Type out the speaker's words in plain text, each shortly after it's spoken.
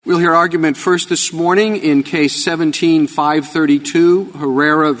We'll hear argument first this morning in Case 17-532,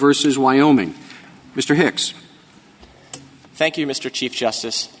 Herrera v. Wyoming. Mr. Hicks. Thank you, Mr. Chief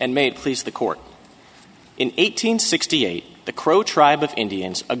Justice, and may it please the Court. In 1868, the Crow Tribe of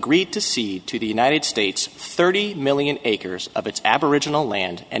Indians agreed to cede to the United States 30 million acres of its aboriginal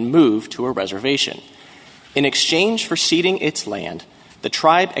land and move to a reservation. In exchange for ceding its land, the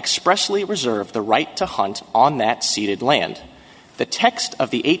tribe expressly reserved the right to hunt on that ceded land. The text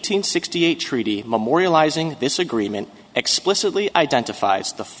of the 1868 treaty memorializing this agreement explicitly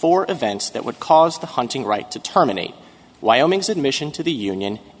identifies the 4 events that would cause the hunting right to terminate. Wyoming's admission to the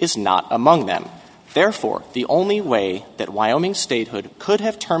Union is not among them. Therefore, the only way that Wyoming's statehood could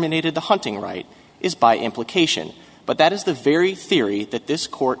have terminated the hunting right is by implication. But that is the very theory that this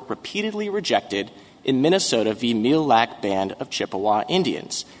Court repeatedly rejected in Minnesota v. Mille Lacs Band of Chippewa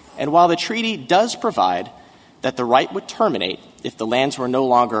Indians. And while the treaty does provide that the right would terminate if the lands were no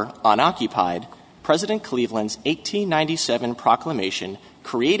longer unoccupied, President Cleveland's 1897 proclamation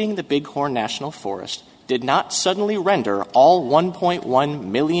creating the Bighorn National Forest did not suddenly render all 1.1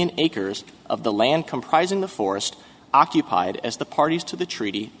 million acres of the land comprising the forest occupied as the parties to the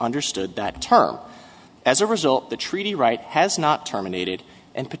treaty understood that term. As a result, the treaty right has not terminated,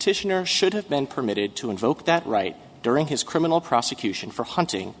 and petitioner should have been permitted to invoke that right during his criminal prosecution for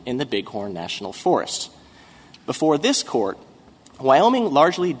hunting in the Bighorn National Forest. Before this Court, Wyoming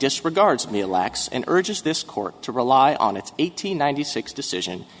largely disregards Mille Lacs and urges this Court to rely on its 1896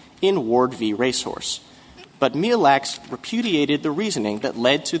 decision in Ward v. Racehorse. But Mille Lacs repudiated the reasoning that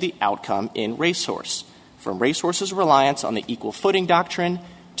led to the outcome in Racehorse, from Racehorse's reliance on the equal footing doctrine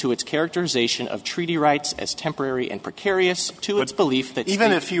to its characterization of treaty rights as temporary and precarious to its belief that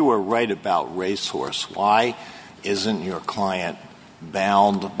even if you were right about Racehorse, why isn't your client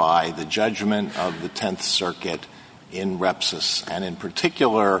bound by the judgment of the Tenth Circuit in Repsis, and in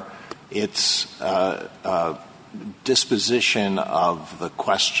particular its disposition of the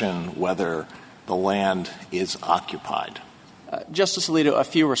question whether the land is occupied? Justice Alito, a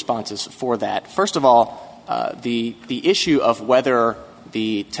few responses for that. First of all, the issue of whether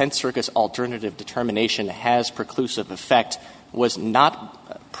the Tenth Circuit's alternative determination has preclusive effect was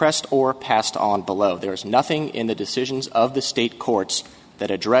not pressed or passed on below. There is nothing in the decisions of the state courts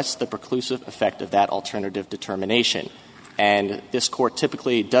that address the preclusive effect of that alternative determination. And this Court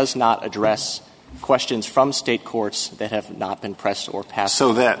typically does not address questions from state courts that have not been pressed or passed.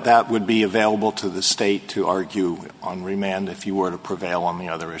 So that would be available to the state to argue on remand if you were to prevail on the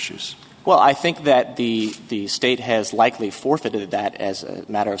other issues? Well, I think that the state has likely forfeited that as a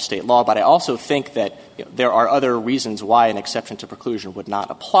matter of state law, but I also think that there are other reasons why an exception to preclusion would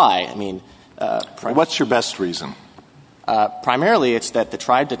not apply. I mean, what's your best reason? Primarily, it's that the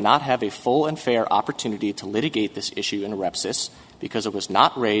tribe did not have a full and fair opportunity to litigate this issue in Repsis because it was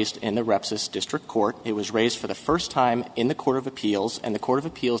not raised in the Repsis District Court. It was raised for the first time in the Court of Appeals, and the Court of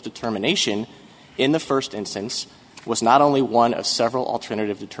Appeals determination in the first instance was not only one of several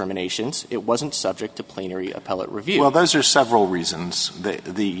alternative determinations, it wasn't subject to plenary appellate review. Well, those are several reasons. There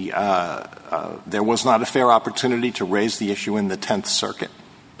was not a fair opportunity to raise the issue in the Tenth Circuit.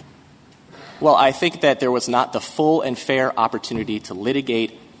 Well, I think that there was not the full and fair opportunity to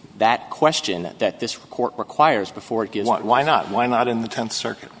litigate that question that this Court requires before it gives. Why not? Why not in the Tenth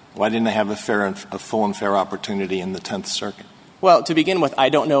Circuit? Why didn't they have a full and fair opportunity in the Tenth Circuit? Well, to begin with, I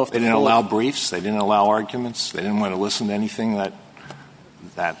don't know if they didn't allow briefs. They didn't allow arguments. They didn't want to listen to anything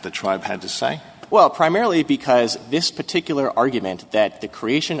that the tribe had to say. Well, primarily because this particular argument that the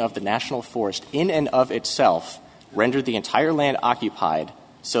creation of the national forest in and of itself rendered the entire land occupied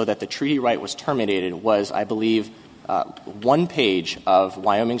so that the treaty right was terminated was, I believe, one page of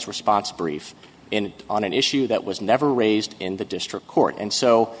Wyoming's response brief on an issue that was never raised in the district court. And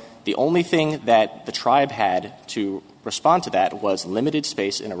so the only thing that the tribe had to respond to that was limited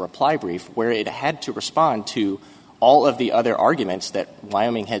space in a reply brief where it had to respond to all of the other arguments that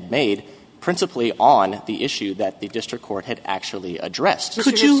Wyoming had made, principally on the issue that the district court had actually addressed.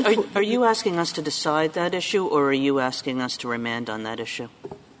 Are you asking us to decide that issue, or are you asking us to remand on that issue?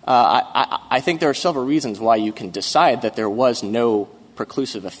 I think there are several reasons why you can decide that there was no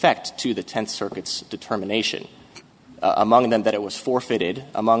preclusive effect to the Tenth Circuit's determination. Among them that it was forfeited,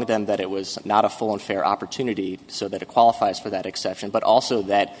 among them that it was not a full and fair opportunity so that it qualifies for that exception, but also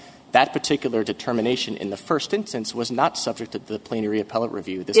that that particular determination in the first instance was not subject to the plenary appellate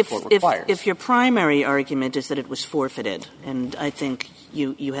review this Court requires. If your primary argument is that it was forfeited, and I think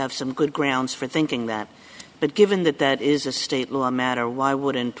you have some good grounds for thinking that, but given that that is a state law matter, why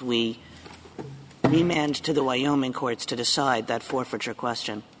wouldn't we remand to the Wyoming courts to decide that forfeiture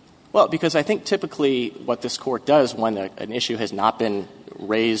question? Well, because I think typically what this Court does when an issue has not been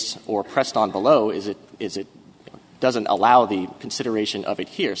raised or pressed on below is it doesn't allow the consideration of it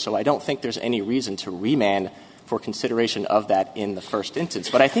here. So I don't think there's any reason to remand for consideration of that in the first instance.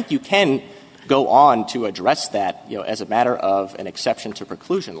 But I think you can go on to address that, as a matter of an exception to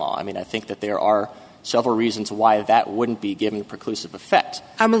preclusion law. I mean, I think that there are several reasons why that wouldn't be given preclusive effect.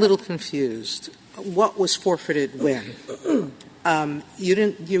 I'm a little confused. What was forfeited when?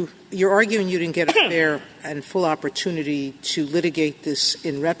 You're arguing you didn't get a fair and full opportunity to litigate this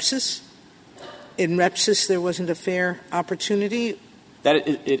in Repsis? In Repsis, there wasn't a fair opportunity? That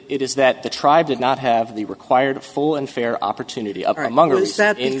it is that the tribe did not have the required full and fair opportunity among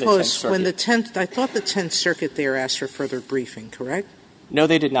reasons in the 10th Circuit. Was that because when I thought the 10th Circuit there asked for further briefing, correct? No,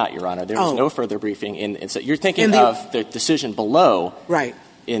 they did not, Your Honor. There was no further briefing. So you're thinking of the decision below. Right.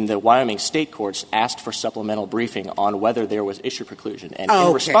 In the Wyoming state courts asked for supplemental briefing on whether there was issue preclusion. And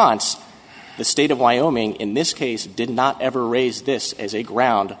in response, the state of Wyoming, in this case, did not ever raise this as a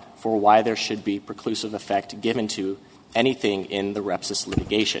ground for why there should be preclusive effect given to anything in the Repsis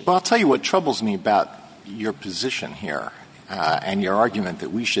litigation. Well, I'll tell you what troubles me about your position here and your argument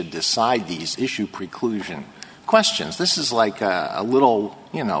that we should decide these issue preclusion questions. This is like a little,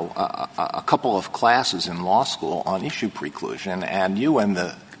 a couple of classes in law school on issue preclusion, and you and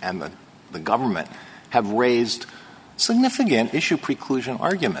the government have raised significant issue preclusion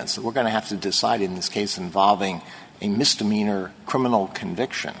arguments that we're going to have to decide in this case involving a misdemeanor criminal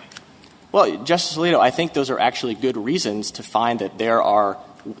conviction. Well, Justice Alito, I think those are actually good reasons to find that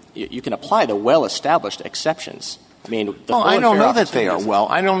you can apply the well-established exceptions. I mean, I don't know that they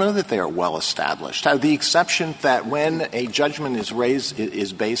are well established. The exception that when a judgment is raised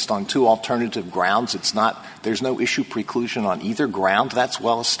is based on two alternative grounds, there's no issue preclusion on either ground. That's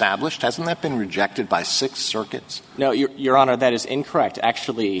well established. Hasn't that been rejected by 6 circuits? No, Your Honor, that is incorrect.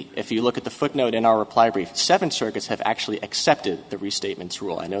 Actually, if you look at the footnote in our reply brief, 7 circuits have actually accepted the restatements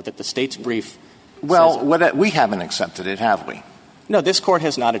rule. I know that the state's brief we haven't accepted it, have we? No, this Court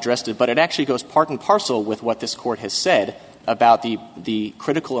has not addressed it, but it actually goes part and parcel with what this Court has said about the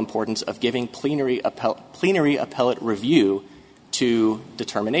critical importance of giving plenary appellate review to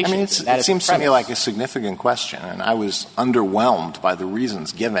determination. I mean, it seems to me like a significant question, and I was underwhelmed by the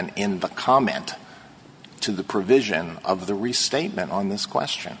reasons given in the comment to the provision of the restatement on this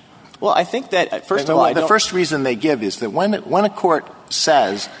question. Well, I think that, first of all, the first reason they give is that when a court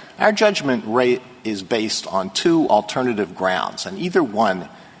says our judgment rate is based on 2 alternative grounds, and either one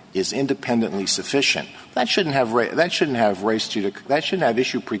is independently sufficient, that shouldn't have issue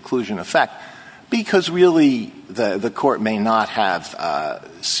preclusion effect, because really the court may not have the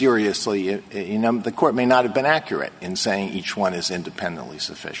court may not have been accurate in saying each one is independently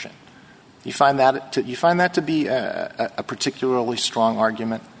sufficient. You find that to be a particularly strong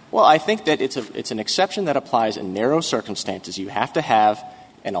argument? Well, I think that it's an exception that applies in narrow circumstances. You have to have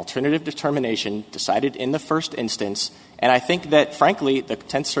an alternative determination decided in the first instance, and I think that, frankly, the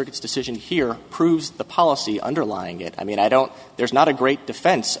 10th Circuit's decision here proves the policy underlying it. I mean, there's not a great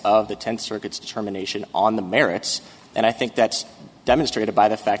defense of the 10th Circuit's determination on the merits, and I think that's demonstrated by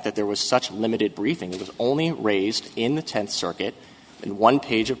the fact that there was such limited briefing. It was only raised in the 10th Circuit in 1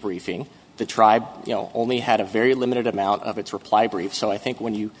 page of briefing. The tribe, only had a very limited amount of its reply brief. So I think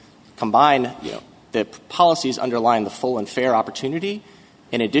when you combine, the policies underlying the full and fair opportunity,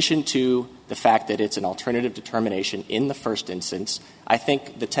 in addition to the fact that it's an alternative determination in the first instance, I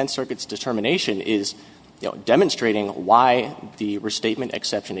think the 10th Circuit's determination is, demonstrating why the restatement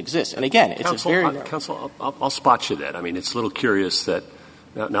exception exists. And again, it's Counsel, a very Counsel, I'll spot you that. I mean, it's a little curious that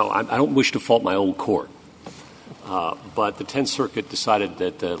now I don't wish to fault my own court, but the 10th Circuit decided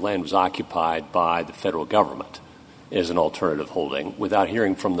that the land was occupied by the federal government as an alternative holding without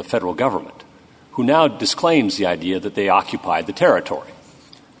hearing from the federal government, who now disclaims the idea that they occupied the territory.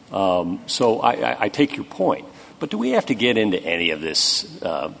 So I take your point. But do we have to get into any of this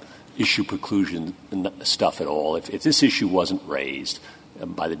issue preclusion stuff at all? If this issue wasn't raised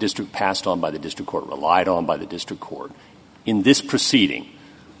by the district, passed on by the district court, relied on by the district court, in this proceeding,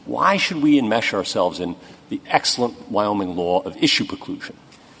 why should we enmesh ourselves in the excellent Wyoming law of issue preclusion?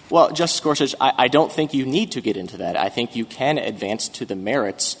 Well, Justice Gorsuch, I don't think you need to get into that. I think you can advance to the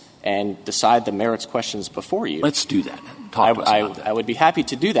merits and decide the merits questions before you. Let's do that. Talk to us about that. I would be happy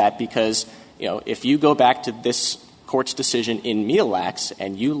to do that because, if you go back to this Court's decision in Mille Lacs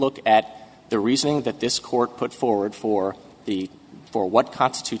and you look at the reasoning that this Court put forward for what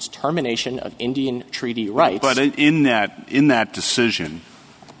constitutes termination of Indian treaty rights. But in that decision,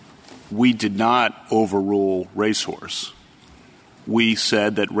 we did not overrule racehorse. We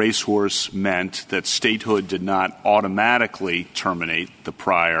said that racehorse meant that statehood did not automatically terminate the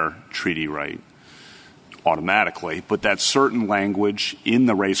prior treaty right. automatically, but that certain language in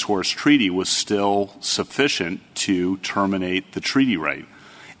the Racehorse Treaty was still sufficient to terminate the treaty right.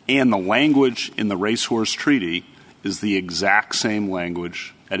 And the language in the Racehorse Treaty is the exact same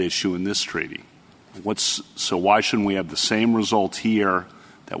language at issue in this treaty. So why shouldn't we have the same result here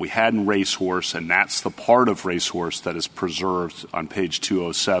that we had in Racehorse, and that's the part of Racehorse that is preserved on page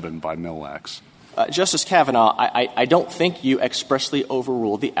 207 by Mille Lacs? Justice Kavanaugh, I don't think you expressly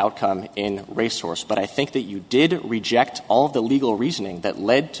overruled the outcome in Racehorse, but I think that you did reject all of the legal reasoning that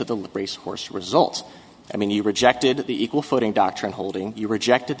led to the Racehorse result. I mean, you rejected the equal footing doctrine holding. You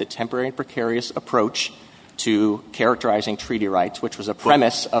rejected the temporary and precarious approach to characterizing treaty rights, which was a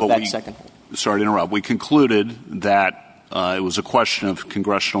premise of that second hold. Sorry to interrupt. We concluded that it was a question of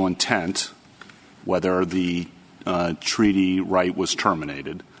congressional intent whether the treaty right was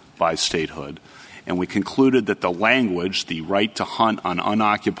terminated by statehood. And we concluded that the language, the right to hunt on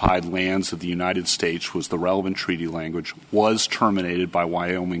unoccupied lands of the United States, was the relevant treaty language, was terminated by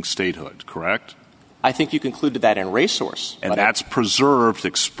Wyoming statehood, correct? I think you concluded that in Racehorse. And that's preserved,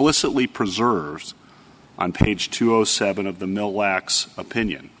 explicitly preserved, on page 207 of the Mille Lacs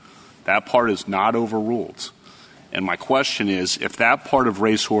opinion. That part is not overruled. And my question is, if that part of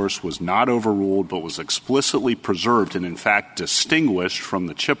Racehorse was not overruled but was explicitly preserved and, in fact, distinguished from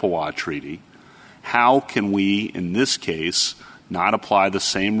the Chippewa Treaty, how can we, in this case, not apply the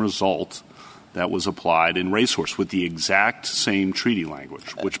same result that was applied in Racehorse with the exact same treaty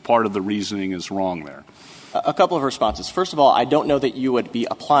language? Which part of the reasoning is wrong there? A couple of responses. First of all, I don't know that you would be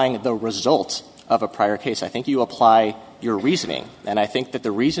applying the result of a prior case. I think you apply your reasoning. And I think that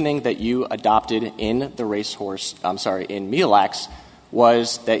the reasoning that you adopted in the Racehorse, in Mille Lacs,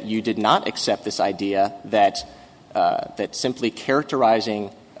 was that you did not accept this idea that simply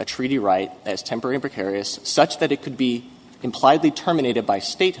characterizing a treaty right as temporary and precarious such that it could be impliedly terminated by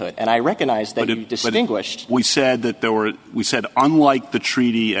statehood. And I recognize that you distinguished. We said unlike the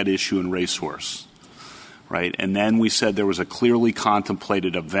treaty at issue in Racehorse, right? And then we said there was a clearly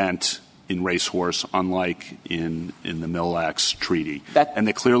contemplated event in Racehorse, unlike in the Mille Lacs Treaty. And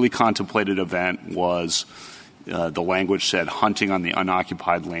the clearly contemplated event was the language said hunting on the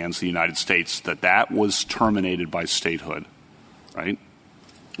unoccupied lands of the United States, that was terminated by statehood, right?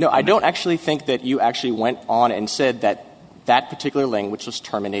 No, I don't actually think that you actually went on and said that that particular language was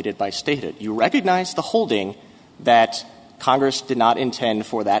terminated by statehood. You recognized the holding that Congress did not intend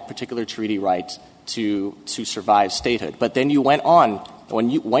for that particular treaty right to survive statehood. But then you went on,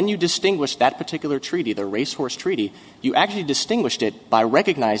 when you distinguished that particular treaty, the Racehorse Treaty, you actually distinguished it by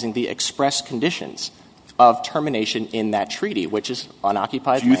recognizing the express conditions of termination in that treaty, which is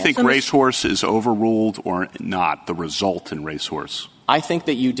unoccupied lands. Do you think Racehorse is overruled or not, the result in Racehorse? I think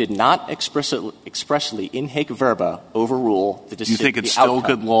that you did not expressly in haec verba overrule the decision. Do you think it's still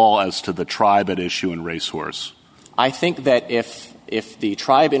good law as to the tribe at issue in Racehorse? I think that if the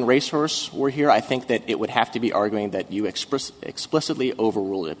tribe in Racehorse were here, I think that it would have to be arguing that you explicitly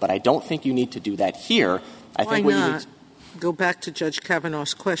overruled it. But I don't think you need to do that here. Why not? Go back to Judge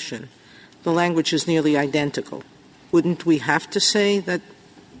Kavanaugh's question. The language is nearly identical. Wouldn't we have to say that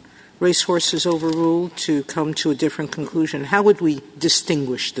Racehorse is overruled to come to a different conclusion? How would we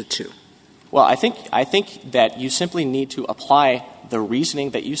distinguish the two? Well, I think that you simply need to apply the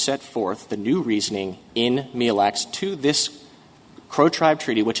reasoning that you set forth, the new reasoning in Mille Lacs, to this Crow Tribe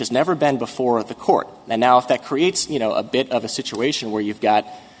Treaty, which has never been before the court. And now if that creates, a bit of a situation where you've got,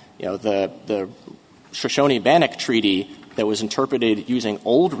 the Shoshone-Bannock Treaty that was interpreted using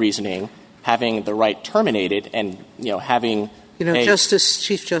old reasoning, having the right terminated and, having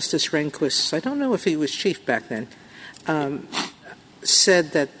Chief Justice Rehnquist, I don't know if he was chief back then,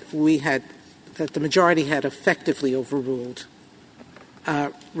 said that that the majority had effectively overruled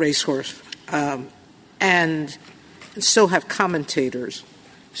Racehorse, and so have commentators.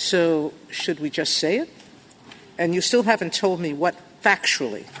 So should we just say it? And you still haven't told me what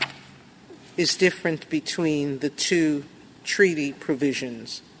factually is different between the two treaty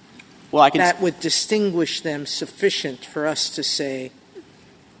provisions that would distinguish them sufficient for us to say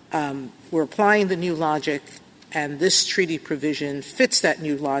we're applying the new logic and this treaty provision fits that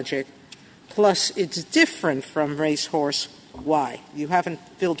new logic, plus it's different from Racehorse. Why? You haven't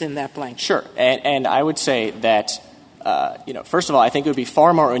filled in that blank. Sure. And I would say that, first of all, I think it would be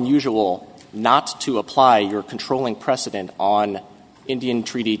far more unusual not to apply your controlling precedent on Indian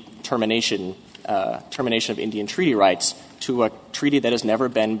treaty termination of Indian treaty rights to a treaty that has never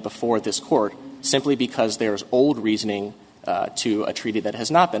been before this court, simply because there's old reasoning to a treaty that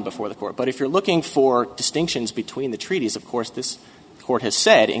has not been before the court. But if you're looking for distinctions between the treaties, of course, this court has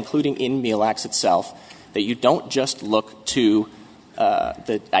said, including in Mille Lacs itself, that you don't just look to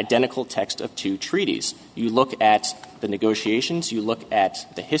the identical text of two treaties. You look at the negotiations, you look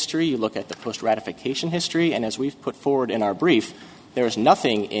at the history, you look at the post-ratification history, and as we've put forward in our brief, there is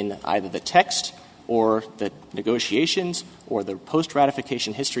nothing in either the text or the negotiations or the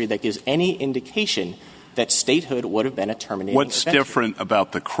post-ratification history that gives any indication that statehood would have been a terminating event. What's different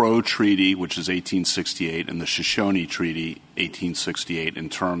about the Crow Treaty, which is 1868, and the Shoshone Treaty, 1868, in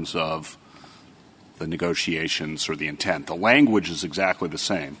terms of the negotiations or the intent? The language is exactly the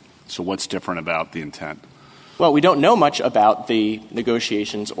same. So what's different about the intent? Well, we don't know much about the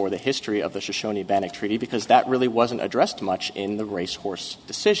negotiations or the history of the Shoshone-Bannock Treaty because that really wasn't addressed much in the racehorse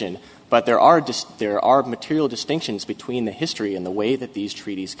decision. But there are material distinctions between the history and the way that these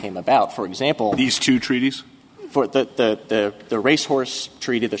treaties came about. For example, these two treaties? For the Racehorse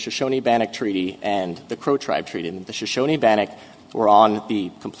Treaty, the Shoshone-Bannock Treaty, and the Crow Tribe Treaty. And the Shoshone-Bannock were on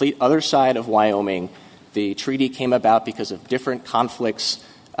the complete other side of Wyoming. The treaty came about because of different conflicts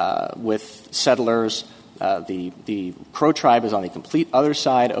with settlers. The Crow Tribe is on the complete other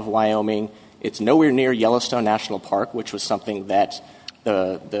side of Wyoming. It's nowhere near Yellowstone National Park, which was something that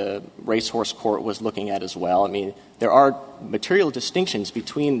the Racehorse Court was looking at as well. I mean, there are material distinctions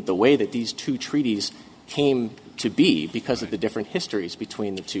between the way that these two treaties came to be because of the different histories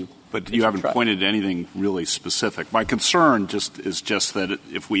between the two. But you haven't pointed to anything really specific. My concern is that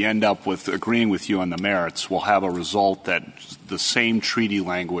if we end up with agreeing with you on the merits, we'll have a result that the same treaty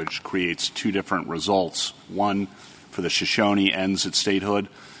language creates two different results. One for the Shoshone ends at statehood,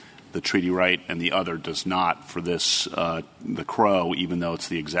 the treaty right, and the other does not for this, the Crow, even though it's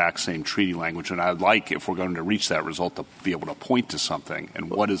the exact same treaty language. And I'd like, if we're going to reach that result, to be able to point to something. And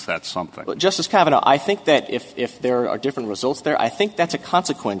what is that something? Well, Justice Kavanaugh, I think that if there are different results there, I think that's a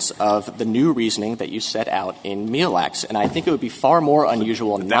consequence of the new reasoning that you set out in Mille Lacs. And I think it would be far more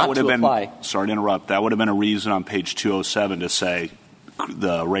unusual not to apply. Sorry to interrupt. That would have been a reason on page 207 to say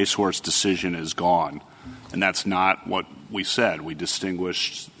the racehorse decision is gone. And that's not what we said. We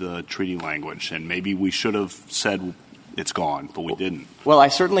distinguished the treaty language. And maybe we should have said it's gone, but we didn't. Well, I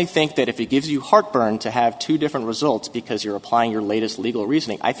certainly think that if it gives you heartburn to have two different results because you're applying your latest legal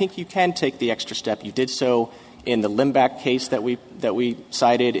reasoning, I think you can take the extra step. You did so in the Limback case that we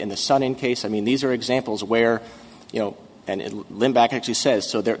cited, in the Sonnen case. I mean, these are examples where, and Limback actually says,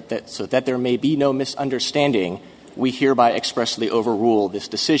 so that there may be no misunderstanding, we hereby expressly overrule this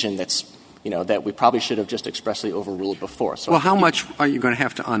decision that we probably should have just expressly overruled before. So how much are you going to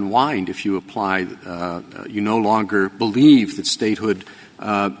have to unwind if you apply you no longer believe that statehood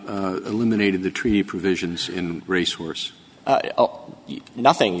eliminated the treaty provisions in racehorse?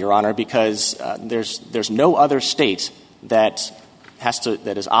 Nothing, Your Honor, because there's no other state that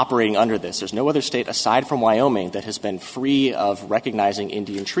is operating under this. There's no other state aside from Wyoming that has been free of recognizing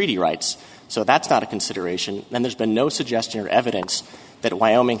Indian treaty rights. So that's not a consideration. And there's been no suggestion or evidence that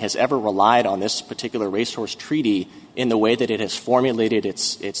Wyoming has ever relied on this particular racehorse treaty in the way that it has formulated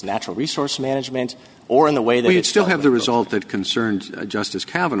its natural resource management or in the way that you'd still have the result that concerned Justice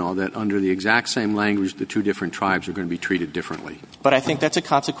Kavanaugh, that under the exact same language, the two different tribes are going to be treated differently. But I think that's a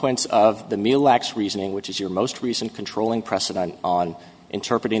consequence of the Mille Lacs reasoning, which is your most recent controlling precedent on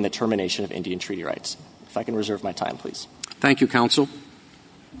interpreting the termination of Indian treaty rights. If I can reserve my time, please. Thank you, counsel.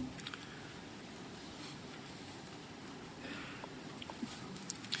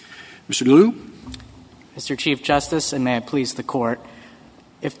 Mr. Liu? Mr. Chief Justice, and may it please the Court,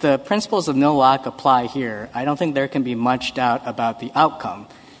 if the principles of Mille Lacs apply here, I don't think there can be much doubt about the outcome.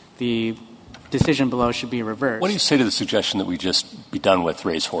 The decision below should be reversed. What do you say to the suggestion that we just be done with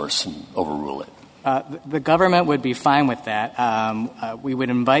racehorse and overrule it? The government would be fine with that. We would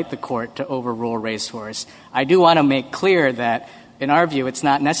invite the Court to overrule racehorse. I do want to make clear that, in our view, it's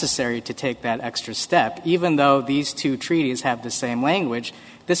not necessary to take that extra step. Even though these two treaties have the same language,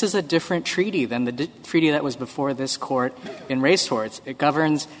 this is a different treaty than the treaty that was before this Court in racehorse. It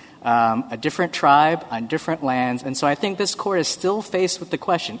governs a different tribe on different lands, and so I think this Court is still faced with the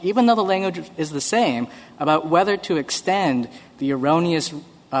question, even though the language is the same, about whether to extend the erroneous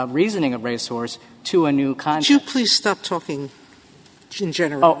reasoning of racehorse to a new context. Could you please stop talking in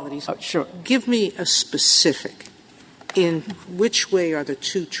generalities? Sure. Give me a specific. In which way are the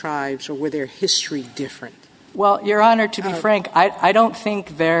two tribes, or were their history different? Well, Your Honor, to be frank, I don't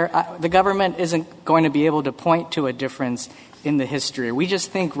think the government isn't going to be able to point to a difference in the history. We just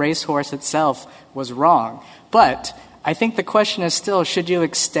think racehorse itself was wrong. But I think the question is still, should you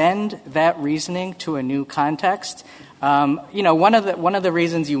extend that reasoning to a new context? One of the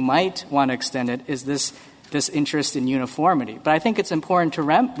reasons you might want to extend it is this interest in uniformity. But I think it's important to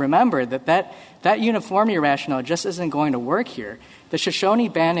remember that uniformity rationale just isn't going to work here. The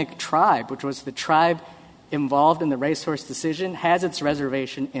Shoshone-Bannock tribe, which was the tribe involved in the racehorse decision has its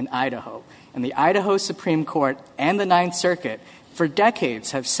reservation in Idaho. And the Idaho Supreme Court and the Ninth Circuit for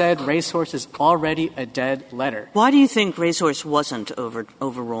decades have said racehorse is already a dead letter. Why do you think racehorse wasn't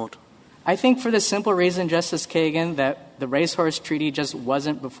overruled? I think for the simple reason, Justice Kagan, that the racehorse treaty just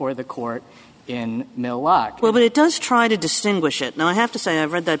wasn't before the court in Mill Lock. Well, but it does try to distinguish it. Now, I have to say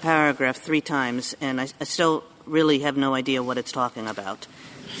I've read that paragraph 3 times, and I still really have no idea what it's talking about.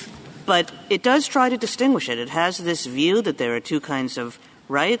 But it does try to distinguish it. It has this view that there are two kinds of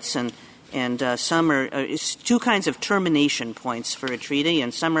rights, and some are two kinds of termination points for a treaty,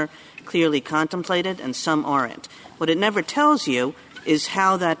 and some are clearly contemplated and some aren't. What it never tells you is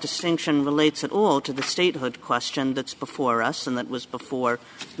how that distinction relates at all to the statehood question that's before us and that was before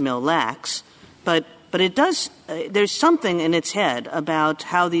Mill Lax. But it does there's something in its head about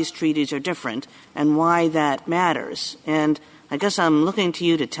how these treaties are different and why that matters. And I guess I'm looking to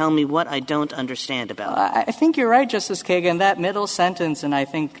you to tell me what I don't understand about it. I think you're right, Justice Kagan. That middle sentence, and I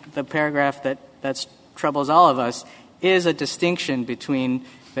think the paragraph that troubles all of us, is a distinction between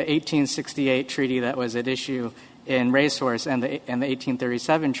the 1868 treaty that was at issue in Racehorse and the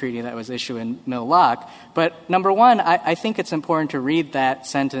 1837 treaty that was issued in Mill Lock. But number one, I think it's important to read that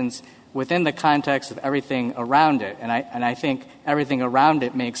sentence within the context of everything around it. And I think everything around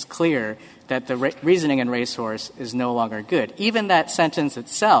it makes clear that the reasoning in Racehorse is no longer good. Even that sentence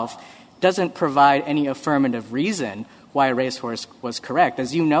itself doesn't provide any affirmative reason why Racehorse was correct.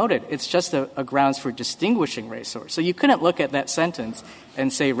 As you noted, it's just a grounds for distinguishing Racehorse. So you couldn't look at that sentence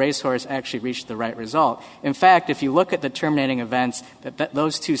and say Racehorse actually reached the right result. In fact, if you look at the terminating events that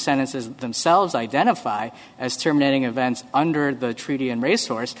those two sentences themselves identify as terminating events under the treaty in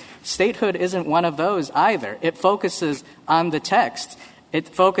Racehorse, statehood isn't one of those either. It focuses on the text. It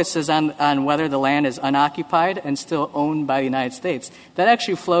focuses on whether the land is unoccupied and still owned by the United States. That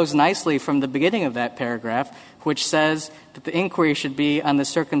actually flows nicely from the beginning of that paragraph, which says that the inquiry should be on the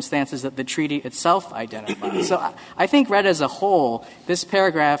circumstances that the treaty itself identifies. So I think read as a whole, this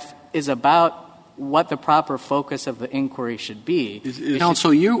paragraph is about what the proper focus of the inquiry should be.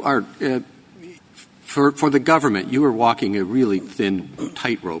 Counsel, you are for the government, you are walking a really thin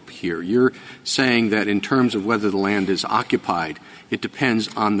tightrope here. You're saying that in terms of whether the land is occupied, it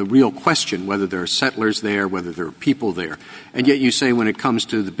depends on the real question, whether there are settlers there, whether there are people there. And yet you say when it comes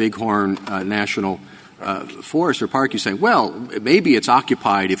to the Bighorn National Forest or Park, you say, well, maybe it's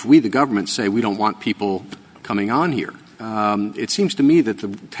occupied if we, the government, say we don't want people coming on here. It seems to me that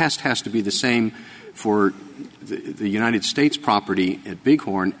the test has to be the same for the United States property at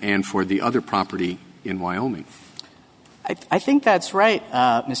Bighorn and for the other property in Wyoming. I think that's right,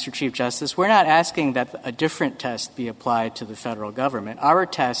 Mr. Chief Justice. We're not asking that a different test be applied to the federal government. Our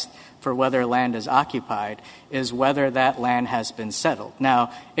test for whether land is occupied is whether that land has been settled.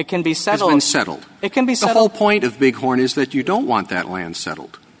 Now, it can be settled. Has been settled. It can be settled. The whole point of Bighorn is that you don't want that land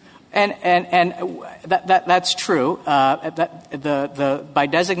settled. And that's true. By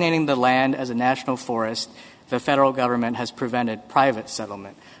designating the land as a national forest, the federal government has prevented private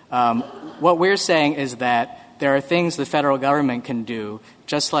settlement. What we're saying is that there are things the federal government can do,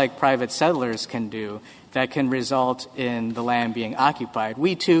 just like private settlers can do, that can result in the land being occupied.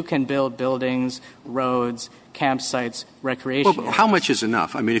 We, too, can build buildings, roads, campsites, recreation. Well, how much is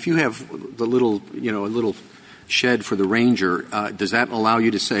enough? I mean, if you have a little shed for the ranger, does that allow you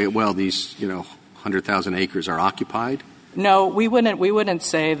to say, well, these, 100,000 acres are occupied? No, we wouldn't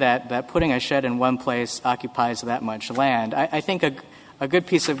say that putting a shed in one place occupies that much land. I think a good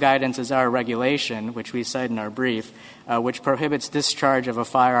piece of guidance is our regulation, which we cite in our brief, which prohibits discharge of a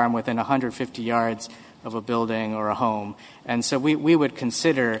firearm within 150 yards of a building or a home. And so we would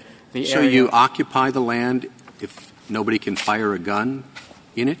consider the area. So you occupy the land if nobody can fire a gun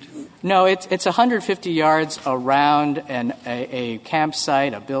in it? No, it's 150 yards around a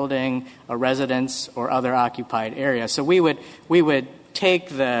campsite, a building, a residence, or other occupied area. So we would take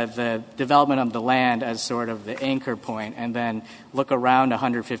the development of the land as sort of the anchor point and then look around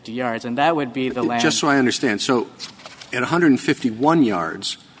 150 yards, and that would be the land. Just so I understand. So at 151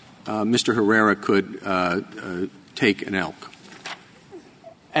 yards, Mr. Herrera could take an elk.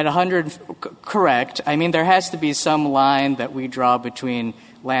 At 100, correct. I mean, there has to be some line that we draw between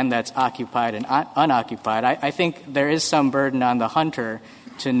land that's occupied and unoccupied. I think there is some burden on the hunter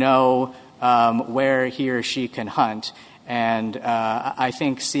to know where he or she can hunt. And I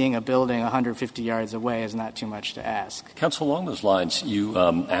think seeing a building 150 yards away is not too much to ask. Counsel, along those lines, you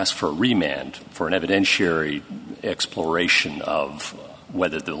asked for a remand for an evidentiary exploration of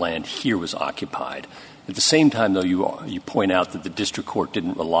whether the land here was occupied. At the same time, though, you point out that the district court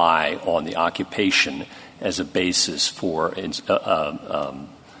didn't rely on the occupation as a basis for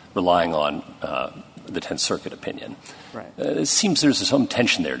relying on the Tenth Circuit opinion. Right. It seems there's some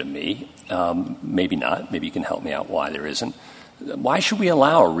tension there to me. Maybe not. Maybe you can help me out why there isn't. Why should we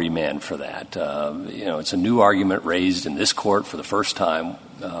allow a remand for that? It's a new argument raised in this court for the first time.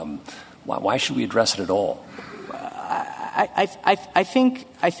 Why should we address it at all? I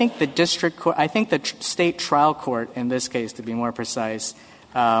think the district court, I think the state trial court in this case, to be more precise,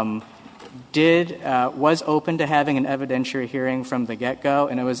 was open to having an evidentiary hearing from the get-go,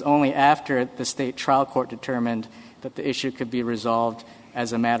 and it was only after the state trial court determined that the issue could be resolved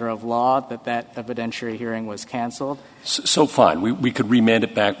as a matter of law that evidentiary hearing was canceled. So fine, we could remand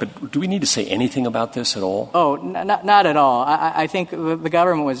it back, but do we need to say anything about this at all? Oh, not at all. I think the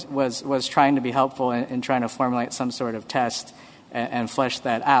government was trying to be helpful in trying to formulate some sort of test and flesh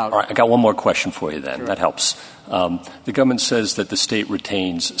that out. All right, I got one more question for you then. Sure. That helps. The government says that the state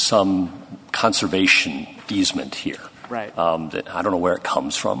retains some conservation easement here. Right. That I don't know where it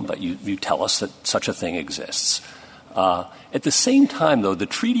comes from, but you tell us that such a thing exists. At the same time, though, the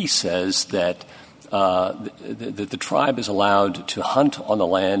treaty says that the tribe is allowed to hunt on the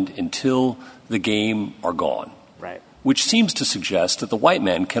land until the game are gone. Right. Which seems to suggest that the white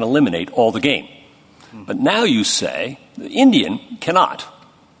man can eliminate all the game. Mm-hmm. But now you say the Indian cannot.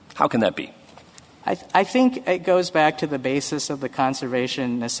 How can that be? I think it goes back to the basis of the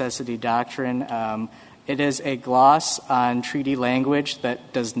conservation necessity doctrine. It is a gloss on treaty language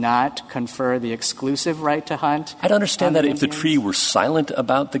that does not confer the exclusive right to hunt. I'd understand that if the treaty were silent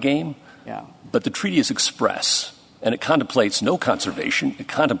about the game. Yeah. But the treaty is express, and it contemplates no conservation. It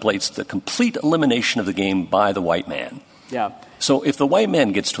contemplates the complete elimination of the game by the white man. Yeah. So if the white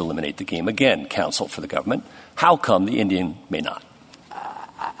man gets to eliminate the game, again, counsel for the government, how come the Indian may not?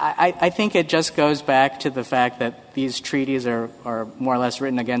 I think it just goes back to the fact that these treaties are more or less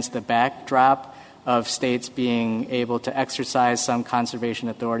written against the backdrop of states being able to exercise some conservation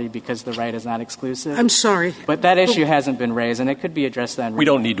authority because the right is not exclusive. I'm sorry. But that issue hasn't been raised, and it could be addressed then. We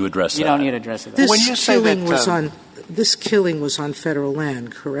don't need to address that. You don't need to address it. This killing was on federal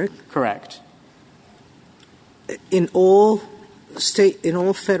land, correct? Correct. In all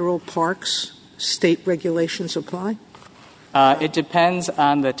federal parks, state regulations apply? It depends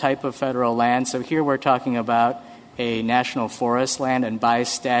on the type of federal land. So here we're talking about a national forest land, and by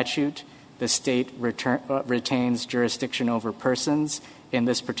statute, the state retains jurisdiction over persons in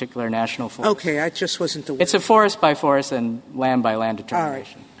this particular national forest. Okay, I just wasn't aware. It's a forest-by-forest and land-by-land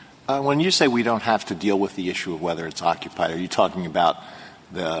determination. All right. When you say we don't have to deal with the issue of whether it's occupied, are you talking about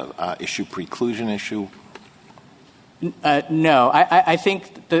the issue preclusion issue? No. I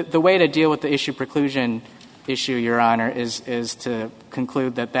think the way to deal with the issue preclusion issue, Your Honor, is to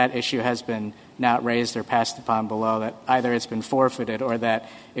conclude that issue has been not raised or passed upon below, that either it's been forfeited or that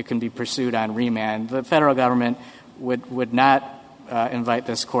it can be pursued on remand. The federal government would not invite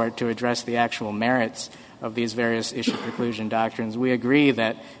this court to address the actual merits of these various issue preclusion doctrines. We agree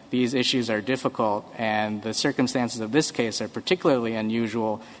that these issues are difficult, and the circumstances of this case are particularly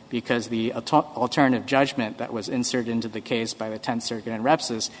unusual because the alternative judgment that was inserted into the case by the Tenth Circuit and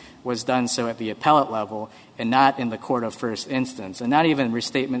Repsis was done so at the appellate level and not in the court of first instance. And not even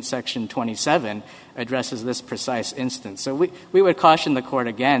Restatement Section 27 addresses this precise instance. So we would caution the court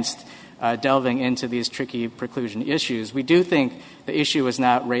against delving into these tricky preclusion issues. We do think the issue was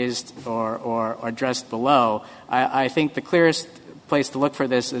not raised or addressed below. I think the clearest place to look for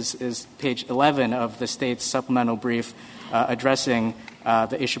this is page 11 of the state's supplemental brief addressing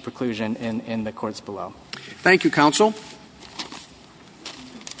the issue preclusion in the courts below. Thank you, counsel.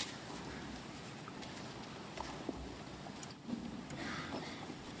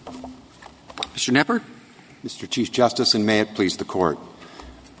 Mr. Knepper. Mr. Chief Justice, and may it please the Court.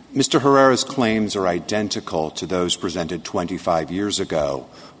 Mr. Herrera's claims are identical to those presented 25 years ago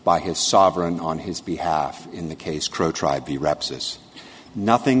by his sovereign on his behalf in the case Crow Tribe v. Repsis.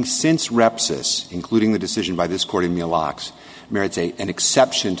 Nothing since Repsis, including the decision by this Court in Mille Lacs, merits an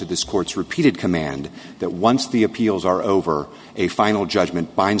exception to this Court's repeated command that once the appeals are over, a final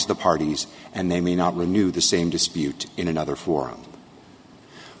judgment binds the parties and they may not renew the same dispute in another forum.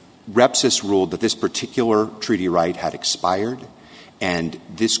 Repsis ruled that this particular treaty right had expired, and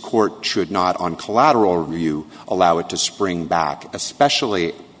this Court should not, on collateral review, allow it to spring back,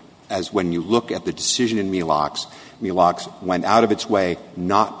 especially as when you look at the decision in Mille Lacs went out of its way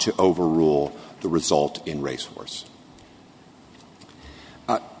not to overrule the result in Racehorse.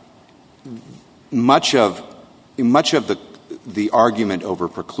 Much of the argument over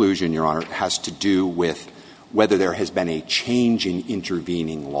preclusion, Your Honor, has to do with whether there has been a change in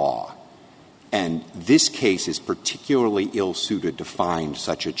intervening law. And this case is particularly ill-suited to find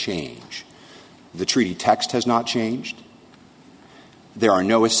such a change. The treaty text has not changed. there are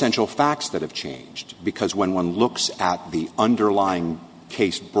no essential facts that have changed, because when one looks at the underlying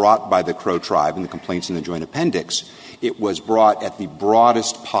case brought by the Crow tribe and the complaints in the Joint Appendix, it was brought at the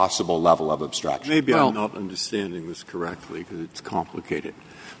broadest possible level of abstraction. Maybe I'm not understanding this correctly because it's complicated.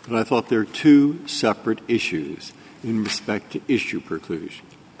 But I thought there are two separate issues in respect to issue preclusion.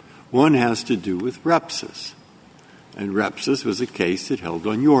 One has to do with Repsis. And Repsis was a case that held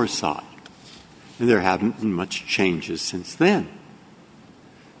on your side. And there haven't been much changes since then.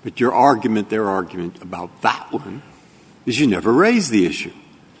 But their argument about that one is you never raised the issue.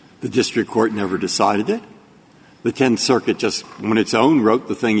 The district court never decided it. The Tenth Circuit just, on its own, wrote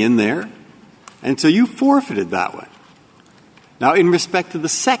the thing in there. And so you forfeited that one. Now, in respect to the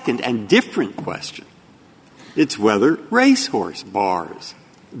second and different question, it's whether Racehorse bars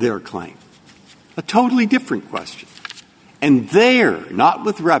their claim. A totally different question. And there, not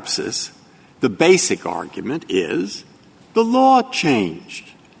with Repsis, the basic argument is the law changed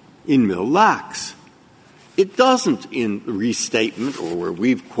in Mille Lacs. It doesn't in the restatement, or where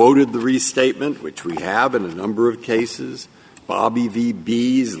we've quoted the restatement, which we have in a number of cases, Bobby v.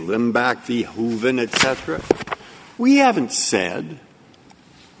 Bees, Limbach v. Hooven, etc. We haven't said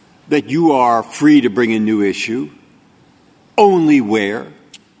that you are free to bring a new issue only where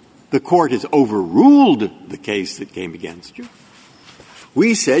the court has overruled the case that came against you.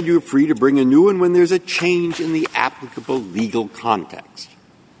 We said you're free to bring a new one when there's a change in the applicable legal context.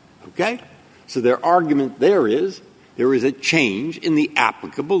 Okay? So their argument there is a change in the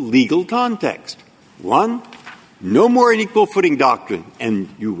applicable legal context. 1, no more unequal footing doctrine,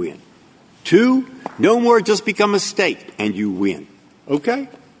 and you win. 2, no more just become a state, and you win. Okay?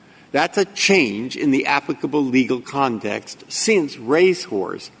 That's a change in the applicable legal context since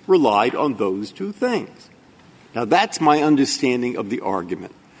Racehorse relied on those two things. Now, that's my understanding of the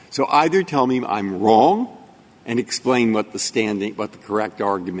argument. So either tell me I'm wrong and explain what the correct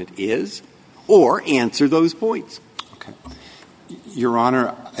argument is, or answer those points. Okay. Your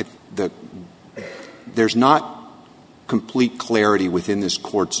Honor, there's not complete clarity within this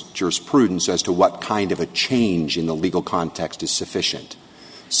Court's jurisprudence as to what kind of a change in the legal context is sufficient.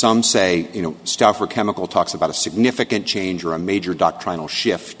 Some say, Stauffer Chemical talks about a significant change or a major doctrinal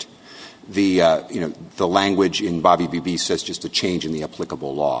shift. The language in Bobby v. Bees says just a change in the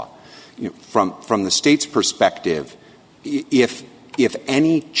applicable law. From the State's perspective, if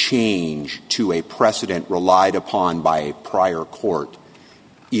any change to a precedent relied upon by a prior court,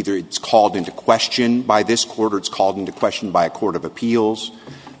 either it's called into question by this court or it's called into question by a court of appeals,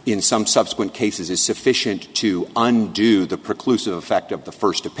 in some subsequent cases is sufficient to undo the preclusive effect of the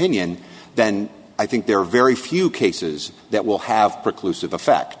first opinion, then I think there are very few cases that will have preclusive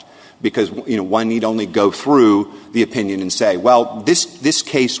effect. Because, one need only go through the opinion and say, well, this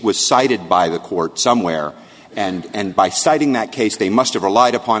case was cited by the court somewhere, and by citing that case, they must have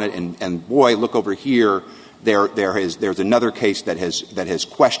relied upon it, and boy, look over here, there's another case that has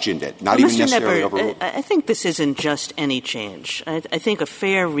questioned it, not even necessarily overruled. I think this isn't just any change. I think a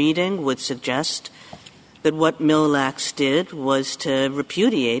fair reading would suggest that what Mille Lacs did was to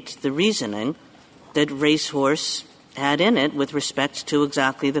repudiate the reasoning that Racehorse had in it with respect to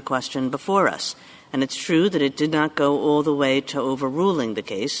exactly the question before us. And it's true that it did not go all the way to overruling the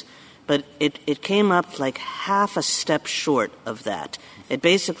case, but it came up like half a step short of that. It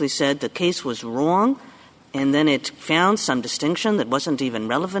basically said the case was wrong, and then it found some distinction that wasn't even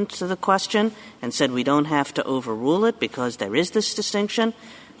relevant to the question and said we don't have to overrule it because there is this distinction.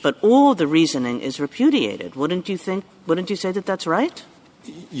 But all the reasoning is repudiated. Wouldn't you say that that's right?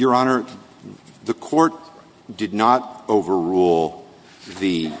 Your Honor, the Court did not overrule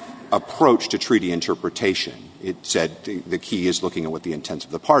the approach to treaty interpretation. It said the key is looking at what the intent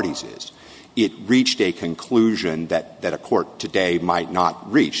of the parties is. It reached a conclusion that a court today might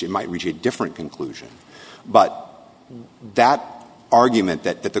not reach. It might reach a different conclusion. But that argument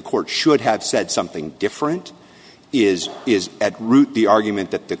that the court should have said something different is at root the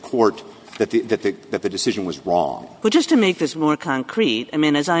argument that the court that the decision was wrong. Well, just to make this more concrete, I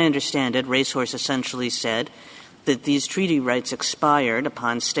mean, as I understand it, Racehorse essentially said that these treaty rights expired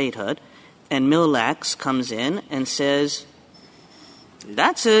upon statehood, and Mille Lacs comes in and says,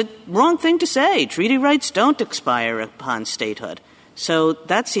 that's a wrong thing to say. Treaty rights don't expire upon statehood. So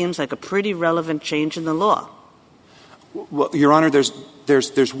that seems like a pretty relevant change in the law. Well, Your Honor,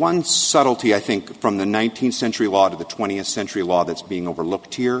 there's one subtlety, I think, from the 19th century law to the 20th century law that's being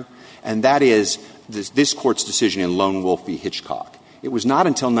overlooked here, and that is this Court's decision in Lone Wolf v. Hitchcock. It was not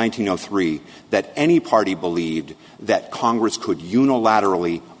until 1903 that any party believed that Congress could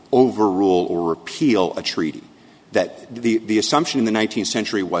unilaterally overrule or repeal a treaty. That the assumption in the 19th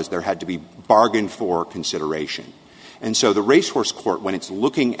century was there had to be bargained for consideration. And so the Racehorse Court, when it's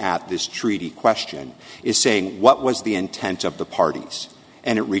looking at this treaty question, is saying what was the intent of the parties?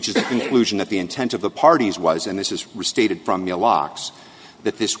 And it reaches the conclusion that the intent of the parties was, and this is restated from Mille Lacs,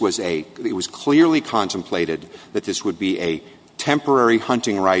 that it was clearly contemplated that this would be a temporary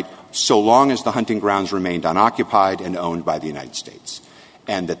hunting right so long as the hunting grounds remained unoccupied and owned by the United States,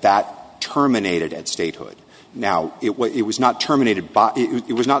 and that terminated at statehood. Now, it was not terminated by –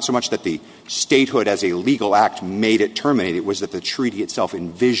 it was not so much that the statehood as a legal act made it terminate. It was that the treaty itself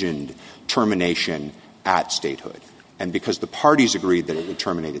envisioned termination at statehood. And because the parties agreed that it would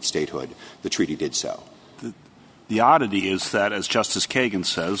terminate at statehood, the treaty did so. The oddity is that, as Justice Kagan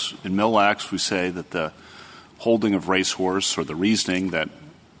says, in Mille Lacs we say that the holding of Racehorse, or the reasoning that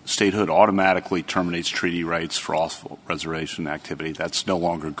statehood automatically terminates treaty rights for all reservation activity, that's no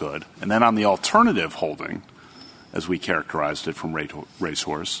longer good. And then on the alternative holding, as we characterized it from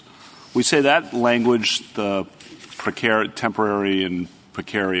Racehorse, we say that language, the temporary and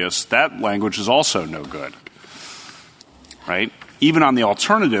precarious, that language is also no good, right? Even on the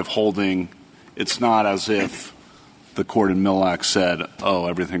alternative holding, it's not as if the court in Mille Lacs said, oh,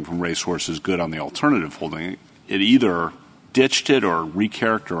 everything from Racehorse is good on the alternative holding. It either ditched it or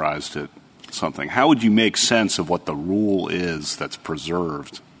recharacterized it something. How would you make sense of what the rule is that's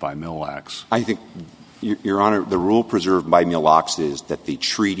preserved by Mille Lacs? I think, Your Honor, the rule preserved by Mille Lacs is that the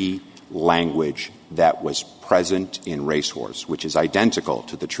treaty language that was present in Racehorse, which is identical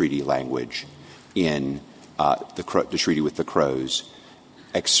to the treaty language in the treaty with the Crows,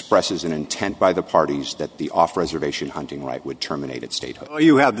 expresses an intent by the parties that the off-reservation hunting right would terminate at statehood. Well,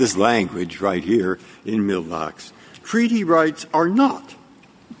 you have this language right here in Mille Lacs. Treaty rights are not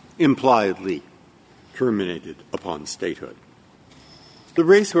impliedly terminated upon statehood. The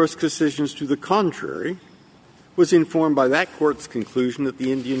Racehorse decisions to the contrary was informed by that court's conclusion that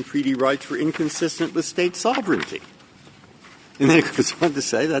the Indian treaty rights were inconsistent with state sovereignty. And then it goes on to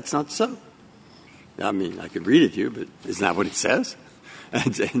say that's not so. I mean, I could read it to you, but isn't that what it says?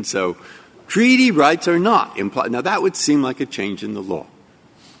 And so treaty rights are not implied. Now, that would seem like a change in the law,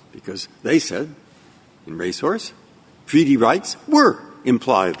 because they said in Racehorse treaty rights were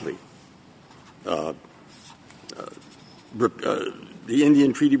impliedly the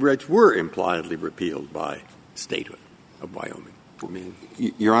Indian treaty rights were impliedly repealed by statehood of Wyoming. I mean,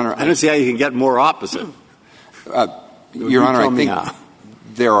 Your Honor, I don't see how you can get more opposite. Your Honor, I think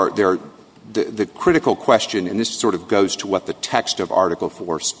there are the critical question, and this sort of goes to what the text of Article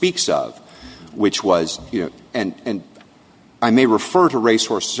 4 speaks of, which was, and I may refer to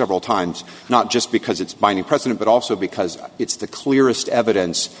Racehorse several times, not just because it's binding precedent, but also because it's the clearest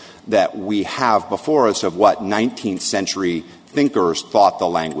evidence that we have before us of what 19th century thinkers thought the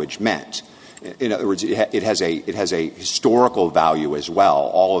language meant. In other words, it has a historical value as well.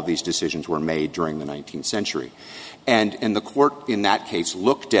 All of these decisions were made during the 19th century. And the court in that case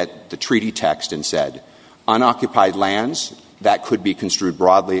looked at the treaty text and said, unoccupied lands, that could be construed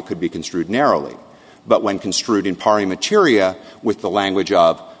broadly, it could be construed narrowly. But when construed in pari materia with the language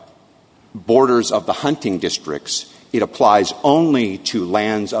of borders of the hunting districts, it applies only to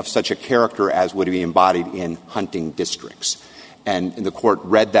lands of such a character as would be embodied in hunting districts. And the court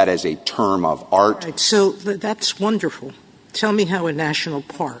read that as a term of art. Right, so that's wonderful. Tell me how a national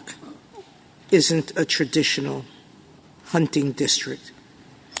park isn't a traditional hunting district.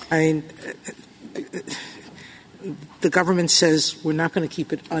 I mean, the government says we're not going to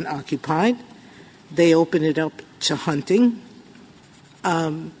keep it unoccupied. They open it up to hunting.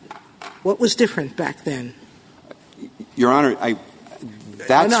 What was different back then? Your Honor,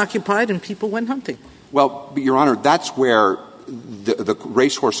 that's unoccupied and people went hunting. Well, Your Honor, that's where the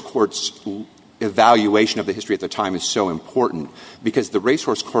Racehorse Court's evaluation of the history at the time is so important, because the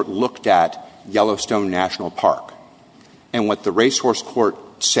Racehorse Court looked at Yellowstone National Park. And what the Racehorse Court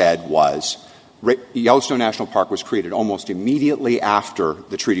said was Yellowstone National Park was created almost immediately after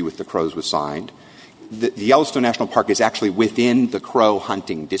the treaty with the Crows was signed. The Yellowstone National Park is actually within the Crow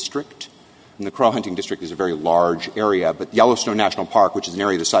hunting district. And the Crow hunting district is a very large area, but Yellowstone National Park, which is an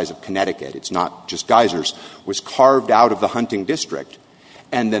area the size of Connecticut, it's not just geysers, was carved out of the hunting district.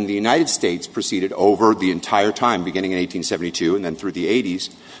 And then the United States proceeded over the entire time, beginning in 1872 and then through the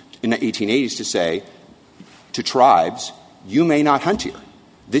 1880s, to say to tribes, you may not hunt here.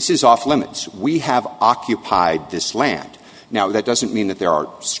 This is off limits. We have occupied this land. Now, that doesn't mean that there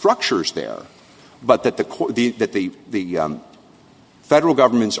are structures there, but that the federal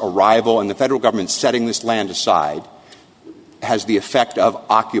government's arrival and the federal government setting this land aside has the effect of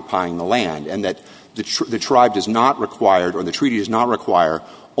occupying the land, and that the tribe does not require, or the treaty does not require,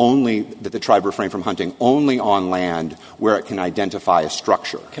 only that the tribe refrain from hunting only on land where it can identify a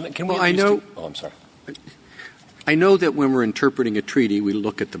structure. I I know that when we're interpreting a treaty, we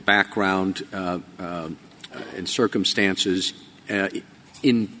look at the background and circumstances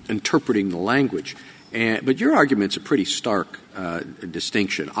in interpreting the language. But your argument's a pretty stark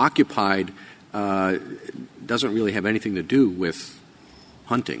distinction. Occupied doesn't really have anything to do with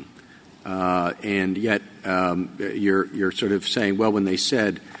hunting. And yet you're sort of saying, well, when they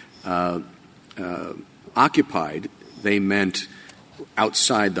said occupied, they meant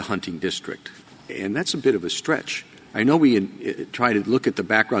outside the hunting district. And that's a bit of a stretch. I know we try to look at the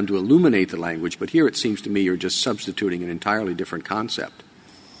background to illuminate the language, but here it seems to me you're just substituting an entirely different concept.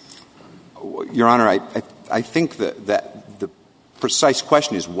 Your Honor, I think that the precise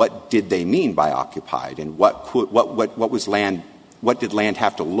question is what did they mean by occupied, and what was land? What did land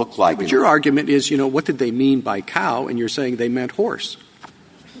have to look like? But your argument is, what did they mean by cow? And you're saying they meant horse.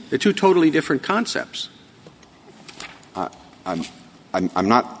 They're two totally different concepts. I'm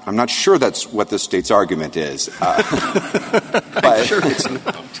not sure that's what the state's argument is. I'm sure it's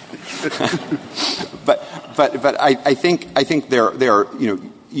not. but I think there are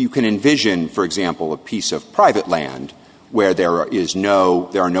you can envision, for example, a piece of private land where there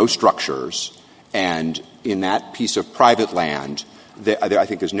are no structures, and in that piece of private land, I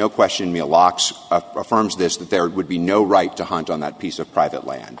think there's no question, Mia Locke affirms this, that there would be no right to hunt on that piece of private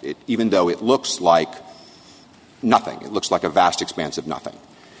land, even though it looks like nothing. It looks like a vast expanse of nothing.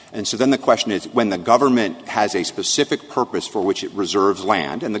 And so then the question is, when the government has a specific purpose for which it reserves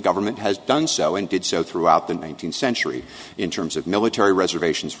land, and the government has done so and did so throughout the 19th century in terms of military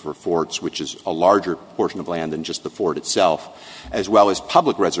reservations for forts, which is a larger portion of land than just the fort itself, as well as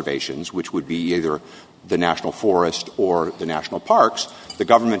public reservations, which would be either the national forest or the national parks, the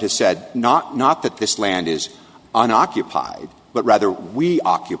government has said not that this land is unoccupied, but rather we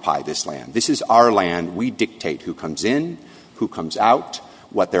occupy this land. This is our land. We dictate who comes in, who comes out,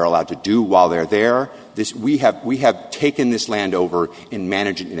 what they're allowed to do while they're there. We have taken this land over and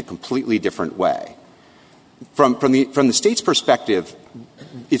managed it in a completely different way. From the state's perspective,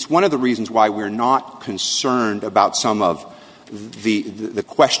 it's one of the reasons why we're not concerned about some of the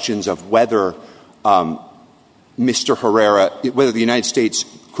questions of whether Mr. Herrera, whether the United States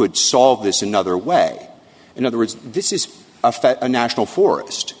could solve this another way. In other words, this is a national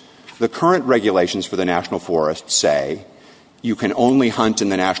forest. The current regulations for the national forest say you can only hunt in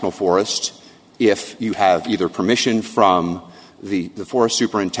the national forest if you have either permission from the forest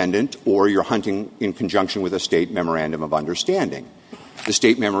superintendent or you're hunting in conjunction with a state memorandum of understanding. The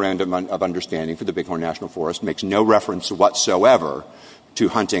state memorandum of understanding for the Bighorn National Forest makes no reference whatsoever to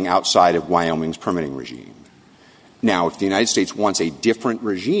hunting outside of Wyoming's permitting regime. Now, if the United States wants a different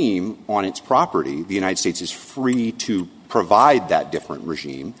regime on its property, the United States is free to provide that different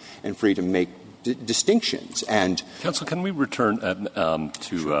regime and free to make distinctions. And Counsel, can we return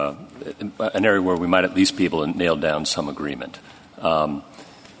to an area where we might at least be able to nail down some agreement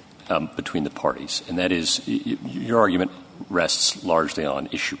between the parties? And that is, your argument rests largely on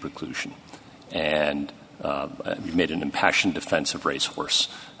issue preclusion. And you've made an impassioned defense of racehorse,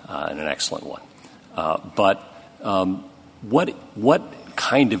 and an excellent one. But what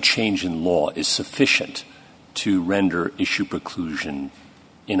kind of change in law is sufficient to render issue preclusion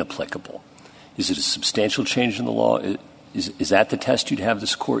inapplicable? Is it a substantial change in the law? Is that the test you'd have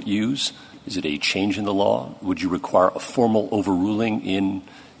this Court use? Is it a change in the law? Would you require a formal overruling in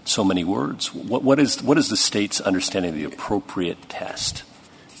so many words? What is the State's understanding of the appropriate test?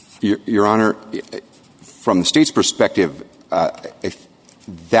 Your Honor, from the State's perspective, if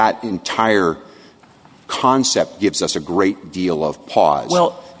that entire concept gives us a great deal of pause.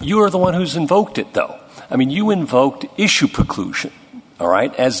 Well, you are the one who's invoked it, though. I mean, you invoked issue preclusion, all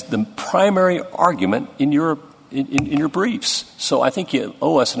right, as the primary argument in your briefs. So I think you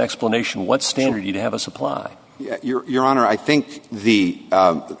owe us an explanation. What standard you'd have us apply? Your Honor, I think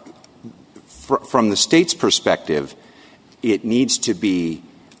from the State's perspective, it needs to be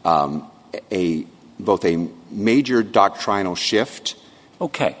both a major doctrinal shift.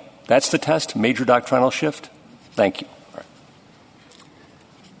 Okay. That's the test, major doctrinal shift? Thank you.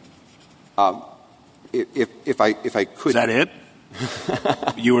 All right. If I could. Is that it?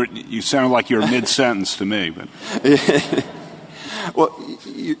 You sounded like you were mid-sentence to me. But. Well,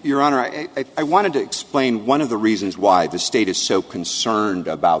 Your Honor, I wanted to explain one of the reasons why the State is so concerned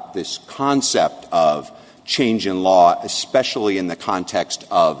about this concept of change in law, especially in the context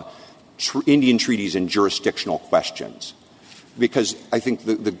of Indian treaties and jurisdictional questions. Because I think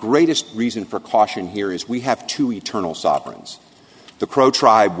the greatest reason for caution here is we have two eternal sovereigns. The Crow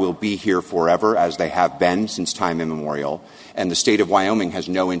tribe will be here forever, as they have been since time immemorial, and the state of Wyoming has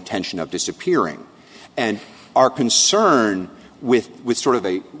no intention of disappearing. And our concern with sort of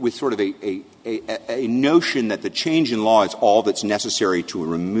a notion that the change in law is all that's necessary to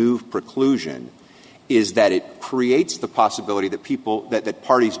remove preclusion is that it creates the possibility that that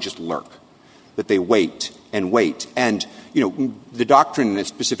parties just lurk, that they wait. And, the doctrine in a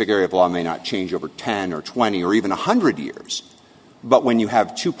specific area of law may not change over 10 or 20 or even 100 years. But when you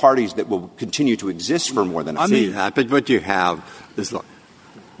have two parties that will continue to exist for more than a year. But what you have is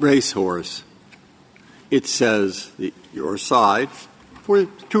racehorse. It says your side for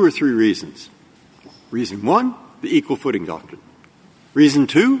 2 or 3 reasons. Reason 1, the equal footing doctrine. Reason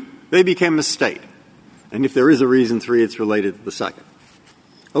 2, they became a state. And if there is a reason 3, it's related to the second.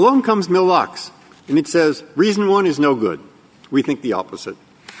 Along comes Mille-Lacs, and it says reason 1 is no good. We think the opposite.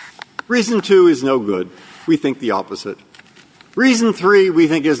 Reason 2 is no good. We think the opposite. Reason 3 we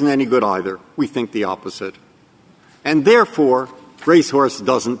think isn't any good either. We think the opposite. And therefore, racehorse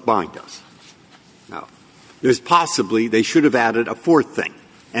doesn't bind us. Now, they should have added a 4th thing,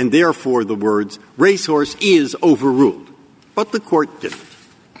 and therefore the words racehorse is overruled. But the court didn't.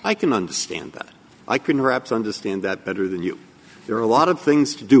 I can understand that. I can perhaps understand that better than you. There are a lot of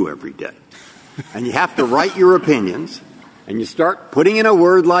things to do every day. And you have to write your opinions, and you start putting in a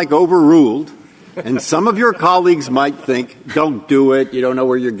word like overruled, and some of your colleagues might think, don't do it, you don't know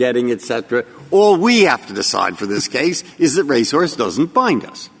where you're getting, etc. All we have to decide for this case is that racehorse doesn't bind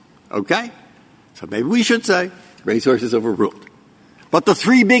us. Okay? So maybe we should say racehorse is overruled. But the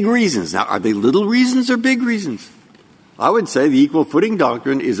 3 big reasons, now, are they little reasons or big reasons? I would say the equal footing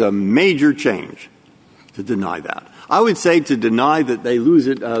doctrine is a major change to deny that. I would say to deny that they lose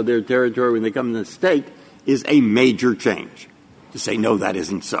their territory when they come to the state is a major change. To say, no, that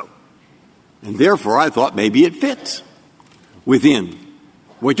isn't so. And therefore, I thought maybe it fits within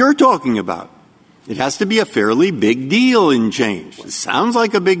what you're talking about. It has to be a fairly big deal in change. It sounds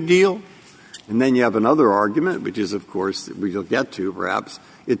like a big deal. And then you have another argument, which is, of course, that we'll get to perhaps,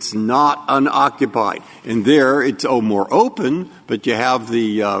 it's not unoccupied. And there it's more open, but you have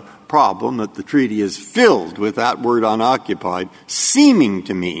the problem that the treaty is filled with that word unoccupied, seeming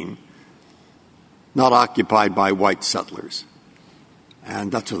to mean not occupied by white settlers.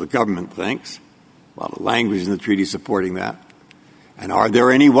 And that's what the government thinks. A lot of language in the treaty supporting that. And are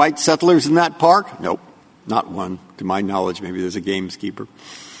there any white settlers in that park? Nope, not one. To my knowledge, maybe there's a gameskeeper.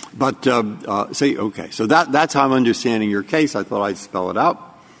 But okay, so that's how I'm understanding your case. I thought I'd spell it out.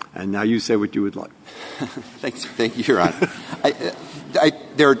 And now you say what you would like. Thank you, Your Honor.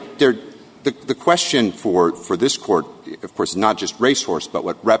 The question for this Court, of course, is not just racehorse, but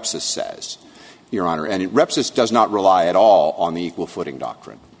what Repsis says, Your Honor. And Repsis does not rely at all on the equal footing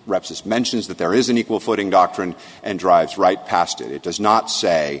doctrine. Repsis mentions that there is an equal footing doctrine and drives right past it. It does not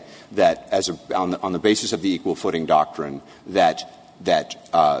say that on the basis of the equal footing doctrine that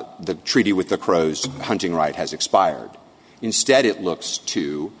the treaty with the Crows hunting right has expired. Instead, it looks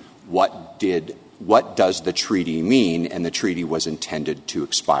to what does the treaty mean, and the treaty was intended to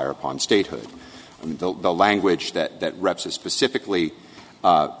expire upon statehood. I mean, the language that Repsis specifically,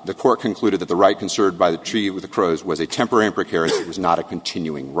 the Court concluded that the right conferred by the treaty with the Crows was a temporary and precarious, it was not a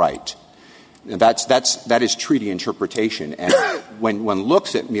continuing right. And that is treaty interpretation. And when one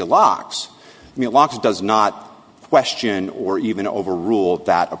looks at Mille-Lacs does not question or even overrule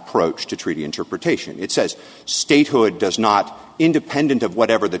that approach to treaty interpretation. It says statehood does not, independent of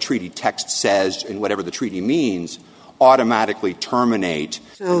whatever the treaty text says and whatever the treaty means, automatically terminate.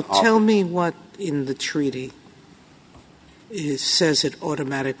 So tell me what in the treaty says it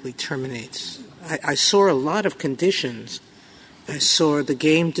automatically terminates. I saw a lot of conditions. I saw the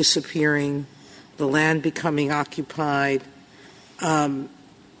game disappearing, the land becoming occupied, but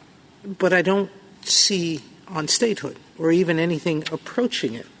I don't see on statehood or even anything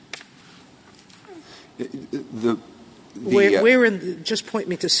approaching it. Where just point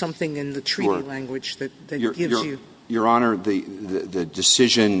me to something in the treaty language that gives you. Your Honor, the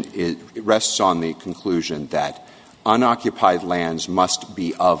decision rests on the conclusion that unoccupied lands must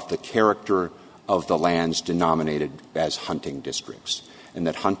be of the character of the lands denominated as hunting districts, and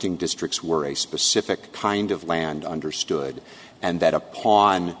that hunting districts were a specific kind of land understood, and that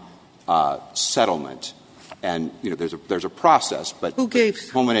upon settlement, and there's a process, but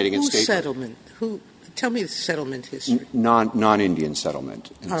culminating in statehood. Settlement? Tell me the settlement history. Non-Indian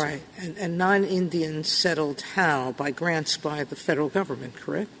settlement. All right, and non-Indian settled how? By grants by the federal government,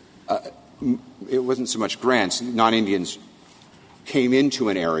 correct? It wasn't so much grants. Non-Indians came into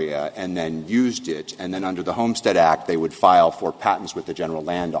an area and then used it, and then under the Homestead Act, they would file for patents with the General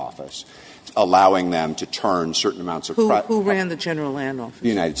Land Office, allowing them to turn certain amounts of Who ran the General Land Office? The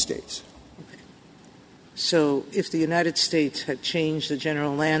United States. So if the United States had changed the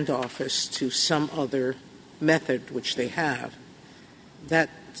General Land Office to some other method, which they have, that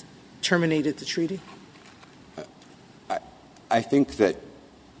terminated the treaty? I think that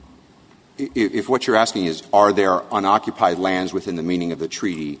if what you're asking is, are there unoccupied lands within the meaning of the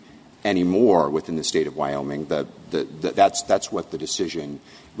treaty anymore within the state of Wyoming, that's what the decision,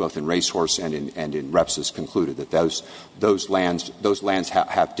 both in Racehorse and in Repsis, concluded, that those lands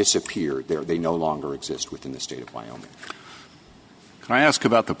have disappeared. They no longer exist within the state of Wyoming. Can I ask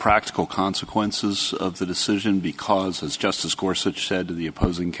about the practical consequences of the decision? Because, as Justice Gorsuch said to the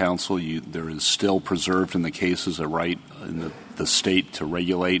opposing counsel, there is still preserved in the cases a right in the state to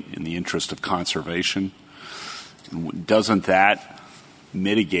regulate in the interest of conservation. Doesn't that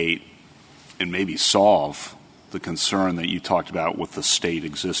mitigate and maybe solve the concern that you talked about with the state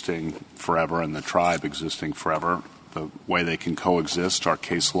existing forever and the tribe existing forever? The way they can coexist, our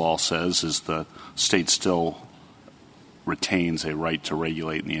case law says, is the state still retains a right to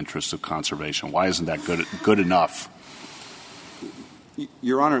regulate in the interest of conservation. Why isn't that good enough?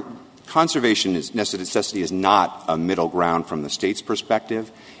 Your Honor, conservation necessity is not a middle ground from the state's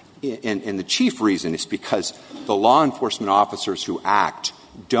perspective. And the chief reason is because the law enforcement officers who act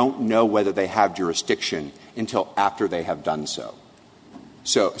don't know whether they have jurisdiction until after they have done so.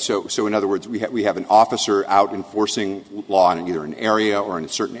 So in other words, we have an officer out enforcing law in either an area or in a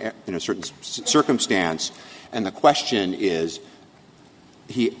certain circumstance, and the question is,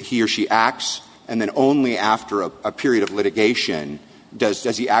 he or she acts, and then only after a period of litigation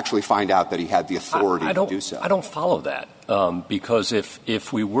does he actually find out that he had the authority to do so. I don't follow that, because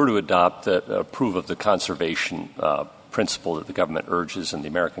if we were to approve of the conservation principle that the government urges and the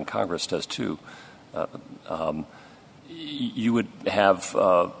American Congress does too, you would have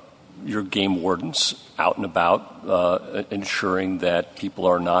your game wardens out and about ensuring that people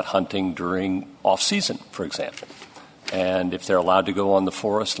are not hunting during off-season, for example. And if they're allowed to go on the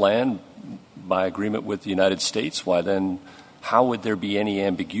forest land by agreement with the United States, why then how would there be any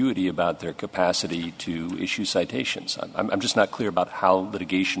ambiguity about their capacity to issue citations? I'm just not clear about how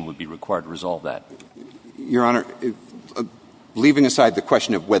litigation would be required to resolve that. Your Honor, leaving aside the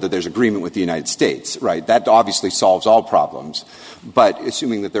question of whether there's agreement with the United States, right, that obviously solves all problems. But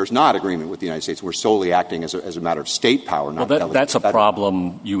assuming that there's not agreement with the United States, we're solely acting as a matter of state power. Not that's a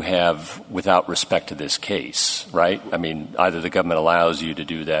problem you have without respect to this case, right? I mean, either the government allows you to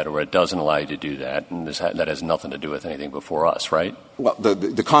do that or it doesn't allow you to do that, and that has nothing to do with anything before us, right? Well,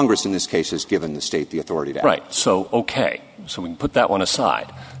 the Congress in this case has given the state the authority to act. Right. So, okay. So we can put that one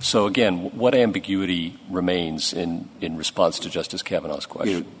aside. So, again, what ambiguity remains in response to Justice Kavanaugh's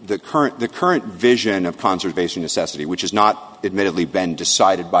question? The current vision of conservation necessity, which has not admittedly been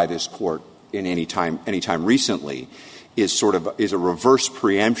decided by this Court in any time recently, is a reverse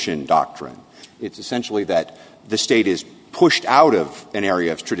preemption doctrine. It's essentially that the state is pushed out of an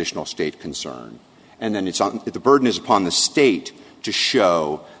area of traditional state concern, and then the burden is upon the state to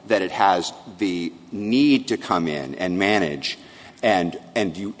show that it has the need to come in and manage, and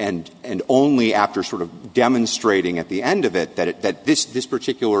only after sort of demonstrating at the end of it that this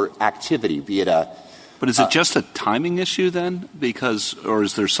particular activity, be it But is it just a timing issue then? Or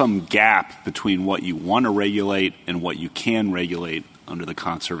is there some gap between what you want to regulate and what you can regulate under the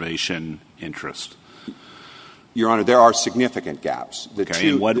conservation interest? Your Honor, there are significant gaps.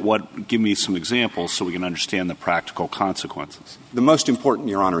 Give me some examples so we can understand the practical consequences. The most important,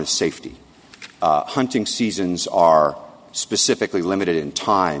 Your Honor, is safety. Hunting seasons are specifically limited in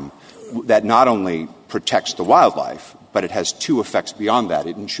time. That not only protects the wildlife, but it has two effects beyond that.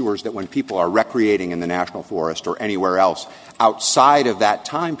 It ensures that when people are recreating in the national forest or anywhere else outside of that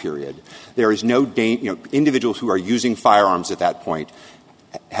time period, there is no danger. Individuals who are using firearms at that point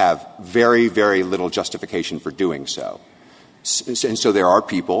have very, very little justification for doing so. And so there are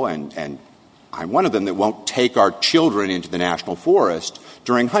people, and I'm one of them, that won't take our children into the national forest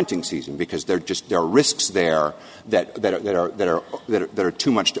during hunting season because there are risks there that are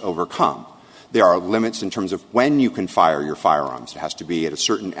too much to overcome. There are limits in terms of when you can fire your firearms. It has to be at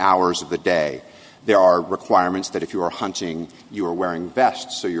certain hours of the day. There are requirements that if you are hunting, you are wearing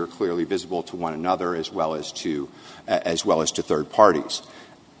vests so you're clearly visible to one another as well as to third parties.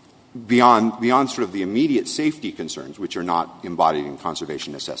 Beyond sort of the immediate safety concerns, which are not embodied in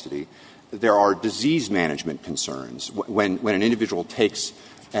conservation necessity, there are disease management concerns. When an individual takes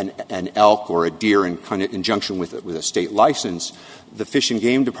an elk or a deer in conjunction with a state license, the Fish and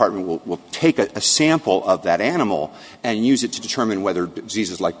Game Department will take a sample of that animal and use it to determine whether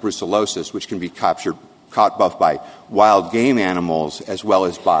diseases like brucellosis, which can be caught both by wild game animals as well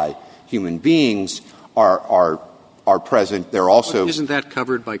as by human beings, are present. They're also — Isn't that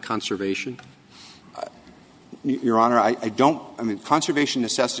covered by conservation? Your Honor, conservation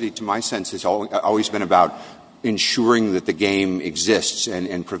necessity, to my sense, has always been about ensuring that the game exists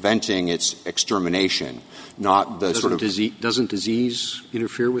and preventing its extermination, not the Doesn't disease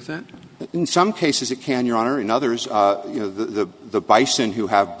interfere with that? In some cases it can, Your Honor. In others, the bison who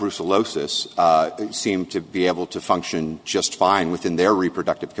have brucellosis seem to be able to function just fine within their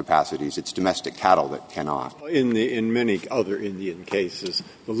reproductive capacities. It's domestic cattle that cannot. In many other Indian cases,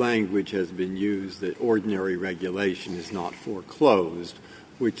 the language has been used that ordinary regulation is not foreclosed,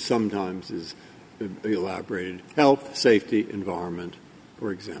 which sometimes is elaborated. Health, safety, environment,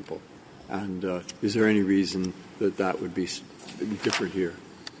 for example. And is there any reason that would be different here?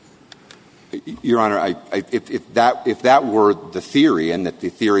 Your Honor, if that were the theory, and that the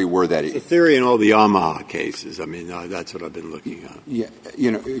theory were that the theory in all the Yamaha cases, I mean, that's what I've been looking at. Yeah,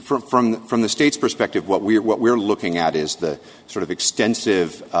 from the state's perspective, what we're looking at is the sort of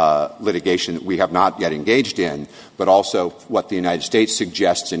extensive litigation that we have not yet engaged in, but also what the United States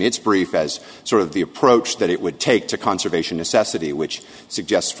suggests in its brief as sort of the approach that it would take to conservation necessity, which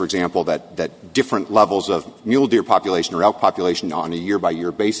suggests, for example, that different levels of mule deer population or elk population on a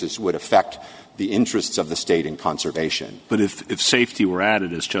year-by-year basis would affect the interests of the state in conservation. But if safety were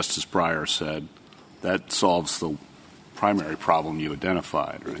added, as Justice Breyer said, that solves the primary problem you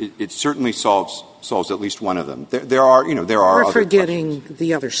identified, right? It certainly solves at least one of them. There are We're forgetting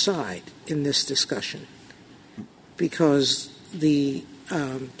the other side in this discussion, because the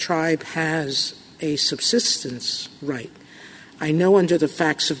tribe has a subsistence right. I know under the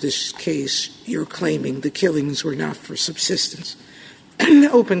facts of this case you're claiming the killings were not for subsistence. An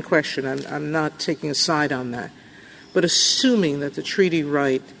open question. I'm not taking a side on that. But assuming that the treaty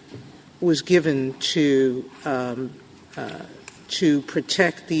right was given to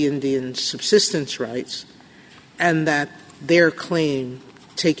protect the Indian subsistence rights, and that their claim,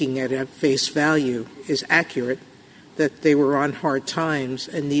 taking it at face value, is accurate, that they were on hard times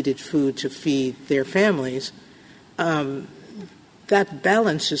and needed food to feed their families, that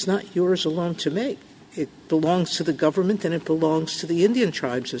balance is not yours alone to make. It belongs to the government, and it belongs to the Indian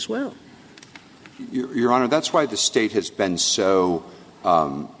tribes as well. Your Honor, that's why the state has been so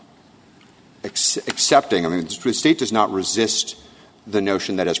accepting. I mean, the state does not resist the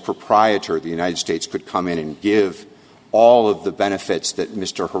notion that as proprietor, the United States could come in and give all of the benefits that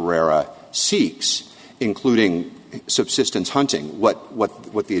Mr. Herrera seeks, including subsistence hunting.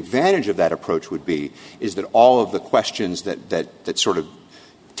 What the advantage of that approach would be is that all of the questions that sort of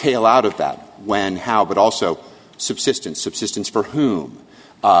tail out of that, when, how, but also subsistence for whom,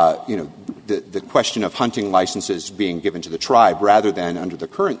 the question of hunting licenses being given to the tribe rather than under the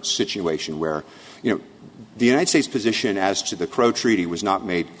current situation where, the United States position as to the Crow Treaty was not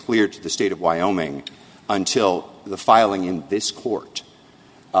made clear to the state of Wyoming until the filing in this court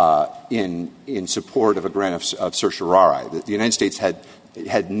in support of a grant of certiorari. The United States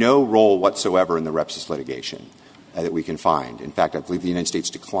had no role whatsoever in the Repsis litigation that we can find. In fact, I believe the United States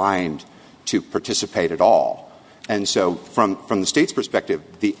declined to participate at all. And so from the state's perspective,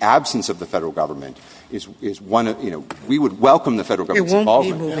 the absence of the federal government is one of, we would welcome the federal government's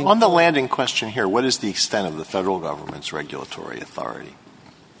involvement. On the landing question here, what is the extent of the federal government's regulatory authority?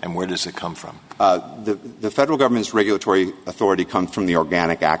 And where does it come from? The federal government's regulatory authority comes from the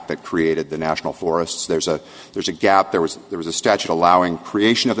Organic Act that created the national forests. There's a gap. There was a statute allowing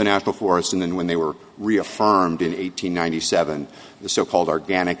creation of the national forests, and then when they were reaffirmed in 1897, the so-called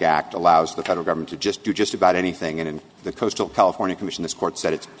Organic Act allows the federal government to do just about anything. And in the Coastal California Commission, this court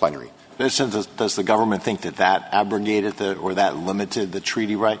said it's plenary. Does the government think that abrogated or that limited the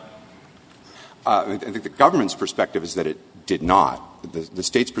treaty right? I think the government's perspective is that it did not. The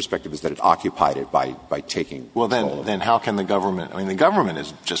state's perspective is that it occupied it by taking. Well, then how can the government? I mean, the government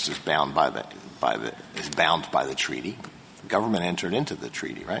is just as bound by the treaty. The government entered into the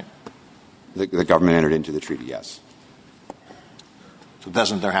treaty, right? The government entered into the treaty, yes. So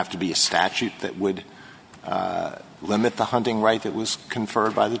doesn't there have to be a statute that would limit the hunting right that was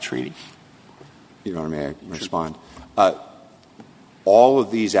conferred by the treaty? Your Honor, may I respond? All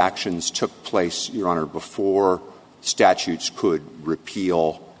of these actions took place, Your Honor, before statutes could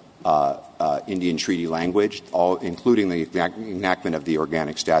repeal Indian treaty language, including the enactment of the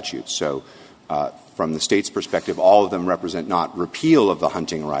organic statutes. So from the state's perspective, all of them represent not repeal of the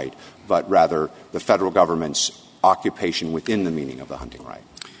hunting right, but rather the federal government's occupation within the meaning of the hunting right.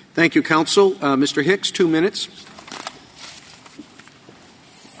 Thank you, counsel. Mr. Hicks, 2 minutes.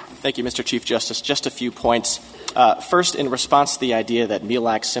 Thank you, Mr. Chief Justice. Just a few points. First, in response to the idea that Mille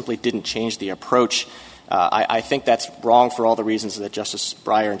Lacs simply didn't change the approach, I think that's wrong for all the reasons that Justice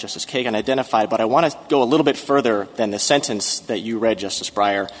Breyer and Justice Kagan identified, but I want to go a little bit further than the sentence that you read, Justice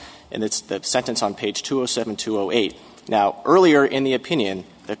Breyer, and it's the sentence on page 207, 208. Now, earlier in the opinion,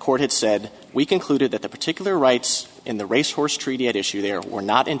 the court had said, we concluded that the particular rights in the racehorse treaty at issue there were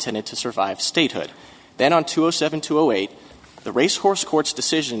not intended to survive statehood. Then on 207-208, the racehorse court's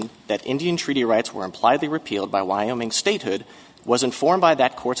decision that Indian treaty rights were impliedly repealed by Wyoming statehood was informed by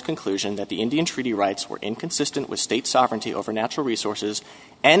that court's conclusion that the Indian treaty rights were inconsistent with state sovereignty over natural resources,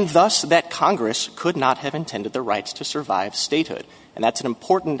 and thus that Congress could not have intended the rights to survive statehood. And that's an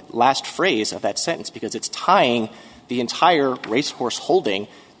important last phrase of that sentence because it's tying the entire racehorse holding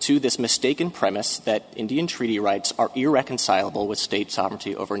to this mistaken premise that Indian treaty rights are irreconcilable with state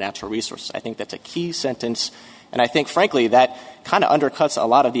sovereignty over natural resources. I think that's a key sentence, and I think, frankly, that kind of undercuts a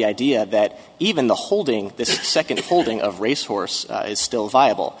lot of the idea that even the holding, this second holding of racehorse is still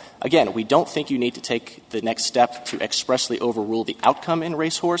viable. Again, we don't think you need to take the next step to expressly overrule the outcome in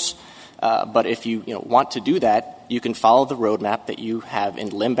racehorse, but if you want to do that, you can follow the roadmap that you have in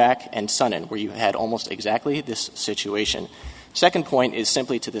Limbach and Sonnen, where you had almost exactly this situation. Second point is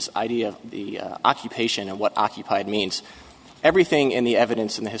simply to this idea of the occupation and what occupied means. Everything in the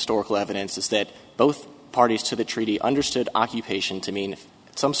evidence and the historical evidence is that both parties to the treaty understood occupation to mean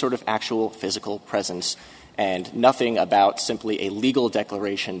some sort of actual physical presence and nothing about simply a legal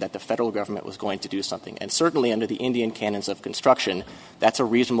declaration that the federal government was going to do something. And certainly under the Indian canons of construction, that's a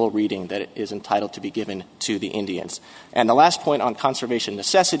reasonable reading that is entitled to be given to the Indians. And the last point on conservation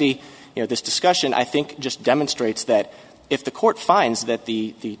necessity, this discussion, I think, just demonstrates that if the court finds that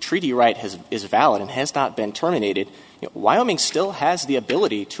the treaty right is valid and has not been terminated, Wyoming still has the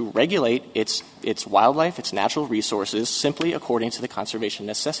ability to regulate its wildlife, its natural resources, simply according to the conservation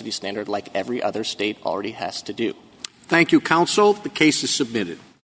necessity standard like every other state already has to do. Thank you, counsel. The case is submitted.